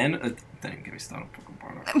big man. Don't even get me started on fucking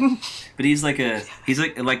Bono. But he's like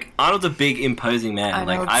Arnold's a big imposing man.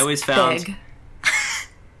 Arnold's like I always found big.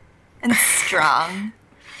 And strong.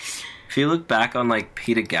 If you look back on like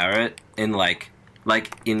Peter Garrett in like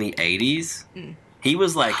in the 80s, he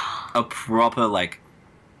was like a proper like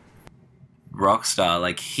rock star.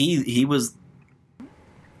 Like he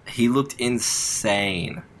looked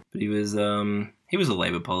insane. But he was a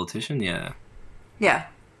Labour politician, yeah. Yeah.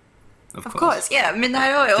 Of course, yeah.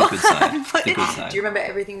 Midnight Oil. The good side. The good side. Do you remember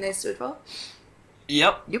everything they stood for?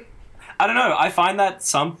 Yep. Yep. I don't know. I find that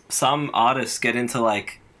some artists get into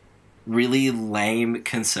like really lame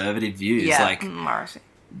conservative views. Yeah. Like Morrissey.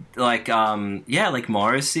 Like like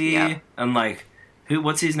Morrissey, Yeah. and like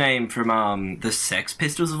what's his name from the Sex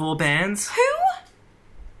Pistols of all bands? Who?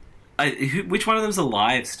 Which one of them's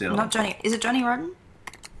alive still? Not Johnny. Is it Johnny Rotten?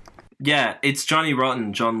 Yeah, it's Johnny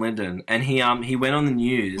Rotten, John Lydon, and he went on the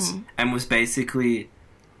news and was basically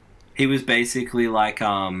like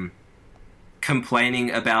complaining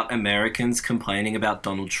about Americans complaining about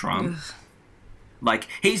Donald Trump. Ugh. Like,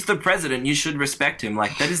 he's the president, you should respect him.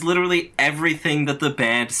 Like, that is literally everything that the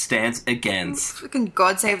band stands against. Fucking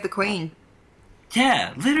God Save the Queen.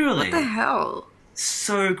 Yeah, literally. What the hell?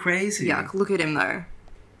 So crazy. Yuck, look at him though.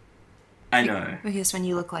 I know. Because when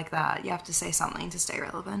you look like that, you have to say something to stay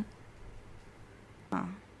relevant. Oh.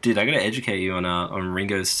 Dude, I gotta educate you on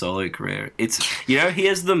Ringo's solo career. It's, he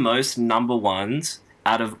has the most number ones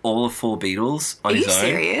out of all of 4 Beatles on his own. Are you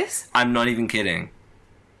serious? I'm not even kidding.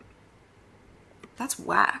 That's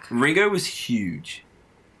whack. Ringo was huge.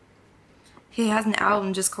 He has an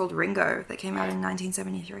album just called Ringo that came out in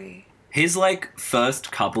 1973. His, like,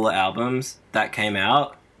 first couple of albums that came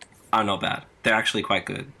out are not bad. They're actually quite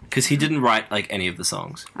good. Because he didn't write, like, any of the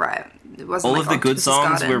songs. Right. It wasn't all like of the good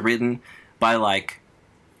songs Garden. were written by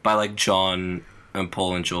John and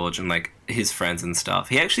Paul and George and, like, his friends and stuff.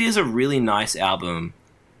 He actually has a really nice album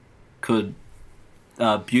called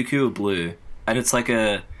Buku of Blue. And it's like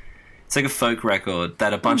a folk record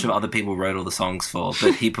that a bunch of other people wrote all the songs for,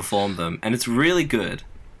 but he performed them. And it's really good.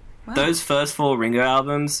 Wow. Those first 4 Ringo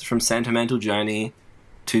albums, from Sentimental Journey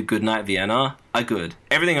to Goodnight Vienna are good.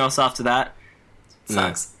 Everything else after that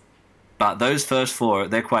sucks. No. But those first 4,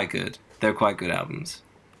 they're quite good. They're quite good albums.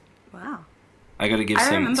 Wow. I got to give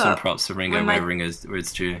some props to Ringo where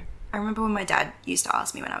it's due. I remember when my dad used to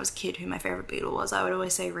ask me when I was a kid who my favourite Beatle was, I would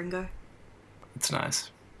always say Ringo. It's nice.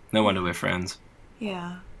 No wonder we're friends.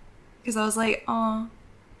 Yeah. Because I was like, oh,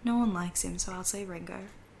 no one likes him, so I'll say Ringo.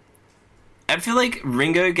 I feel like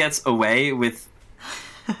Ringo gets away with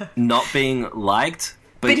not being liked.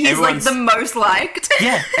 But he's like the most liked.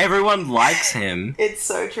 Yeah, everyone likes him. It's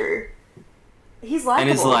so true. He's likable.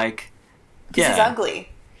 And it's like... Yeah. He's ugly.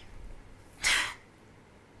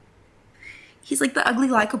 He's like the ugly,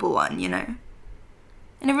 likable one, you know?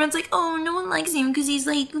 And everyone's like, oh, no one likes him because he's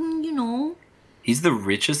like, you know... He's the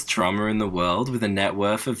richest drummer in the world with a net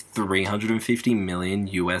worth of $350 million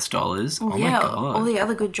US. Well, oh my god. All the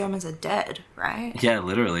other good drummers are dead, right? Yeah,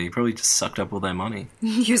 literally. He probably just sucked up all their money.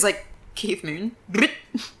 He was like, Keith Moon.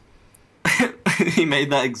 He made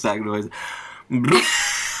that exact noise.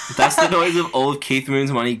 That's the noise of all of Keith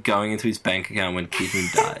Moon's money going into his bank account when Keith Moon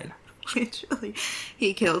died. Literally.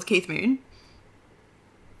 He killed Keith Moon.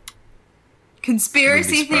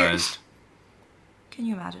 Conspiracy theory. Can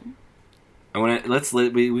you imagine?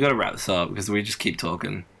 We gotta wrap this up because we just keep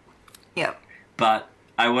talking. Yep. But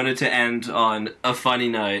I wanted to end on a funny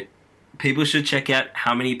note. People should check out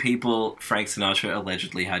how many people Frank Sinatra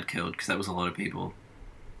allegedly had killed, because that was a lot of people.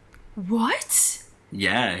 What?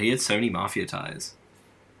 Yeah, he had so many mafia ties.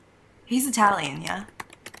 He's Italian, yeah?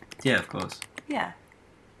 Yeah, of course. Yeah.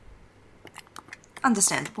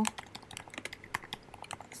 Understandable.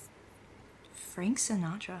 Frank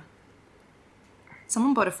Sinatra.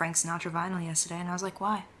 Someone bought a Frank Sinatra vinyl yesterday, and I was like,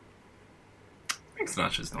 why? Frank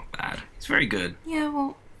Sinatra's not bad. He's very good. Yeah,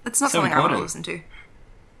 well, it's not something I want to listen to.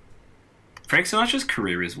 Frank Sinatra's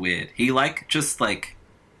career is weird. He, just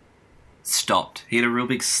stopped. He had a real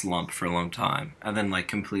big slump for a long time, and then,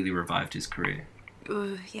 completely revived his career.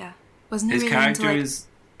 Yeah. Wasn't he his really character into, is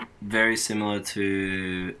very similar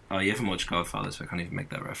to... Oh, you haven't watched Godfather, so I can't even make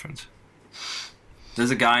that reference.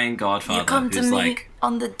 There's a guy in Godfather you come who's to me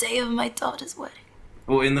on the day of my daughter's wedding.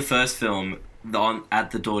 Well, in the first film,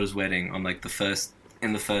 at the daughter's wedding, in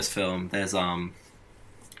the first film, there's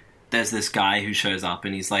this guy who shows up,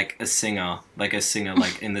 and he's a singer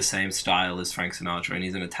in the same style as Frank Sinatra, and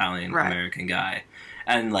he's an Italian American guy,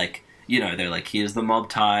 and they're like, here's the mob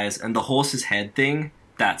ties, and the horse's head thing,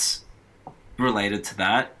 that's related to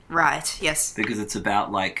that, right? Yes, because it's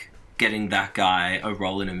about getting that guy a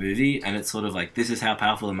role in a movie, and it's sort of this is how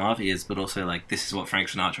powerful the mafia is, but also this is what Frank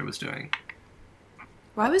Sinatra was doing.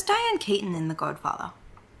 Why was Diane Keaton in The Godfather?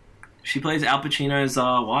 She plays Al Pacino's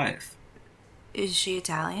wife. Is she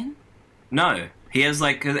Italian? No. He has, Al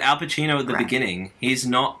Pacino at the beginning, he's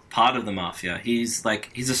not part of the mafia. He's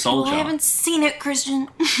a soldier. Well, I haven't seen it, Christian.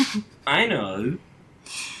 I know.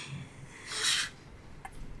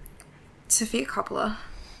 Sofia Coppola.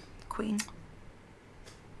 Queen.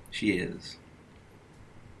 She is.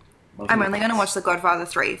 I'm only going to watch The Godfather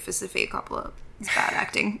 3 for Sofia Coppola. It's bad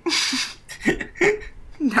acting.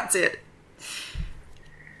 That's it.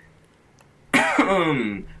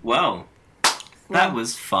 Well, that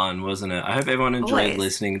was fun, wasn't it? I hope everyone enjoyed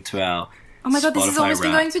listening to our Oh my god, this has almost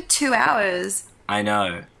been Wrapped. going for 2 hours. I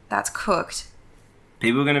know. That's cooked.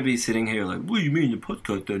 People are going to be sitting here what do you mean the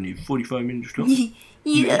podcast don't need 45 minutes long? Yeah.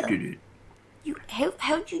 You did it.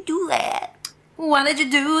 How'd you do that? Why did you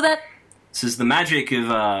do that? This is the magic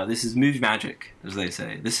of, this is movie magic, as they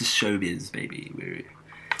say. This is showbiz, baby.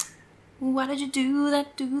 Why did you do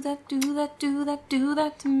that to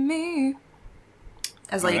me?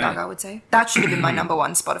 As Lady Gaga would say. That should have been my number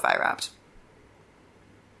 1 Spotify Wrapped.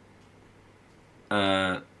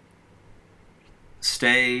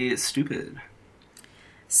 Stay stupid.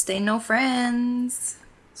 Stay no friends.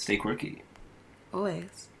 Stay quirky.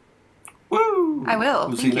 Always. Woo! I will.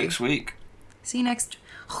 We'll see you next week. See you next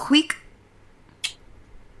week.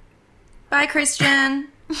 Bye, Christian.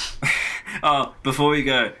 Oh, before we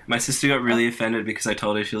go, my sister got really offended because I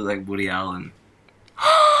told her she looked like Woody Allen.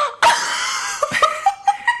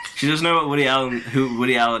 She doesn't know who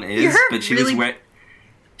Woody Allen is, but she was wearing...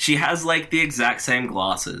 She has, the exact same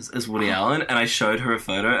glasses as Woody Allen, and I showed her a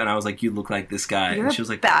photo, and I was like, you look like this guy. You're and she was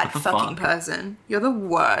like, a bad what the fucking fuck? person. You're the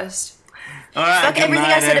worst. All right, fuck everything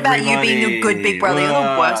I said about you being a good big brother. You're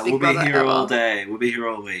the worst big brother ever. We'll be here all day. We'll be here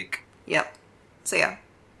all week. Yep. So, yeah.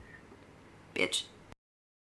 Bitch.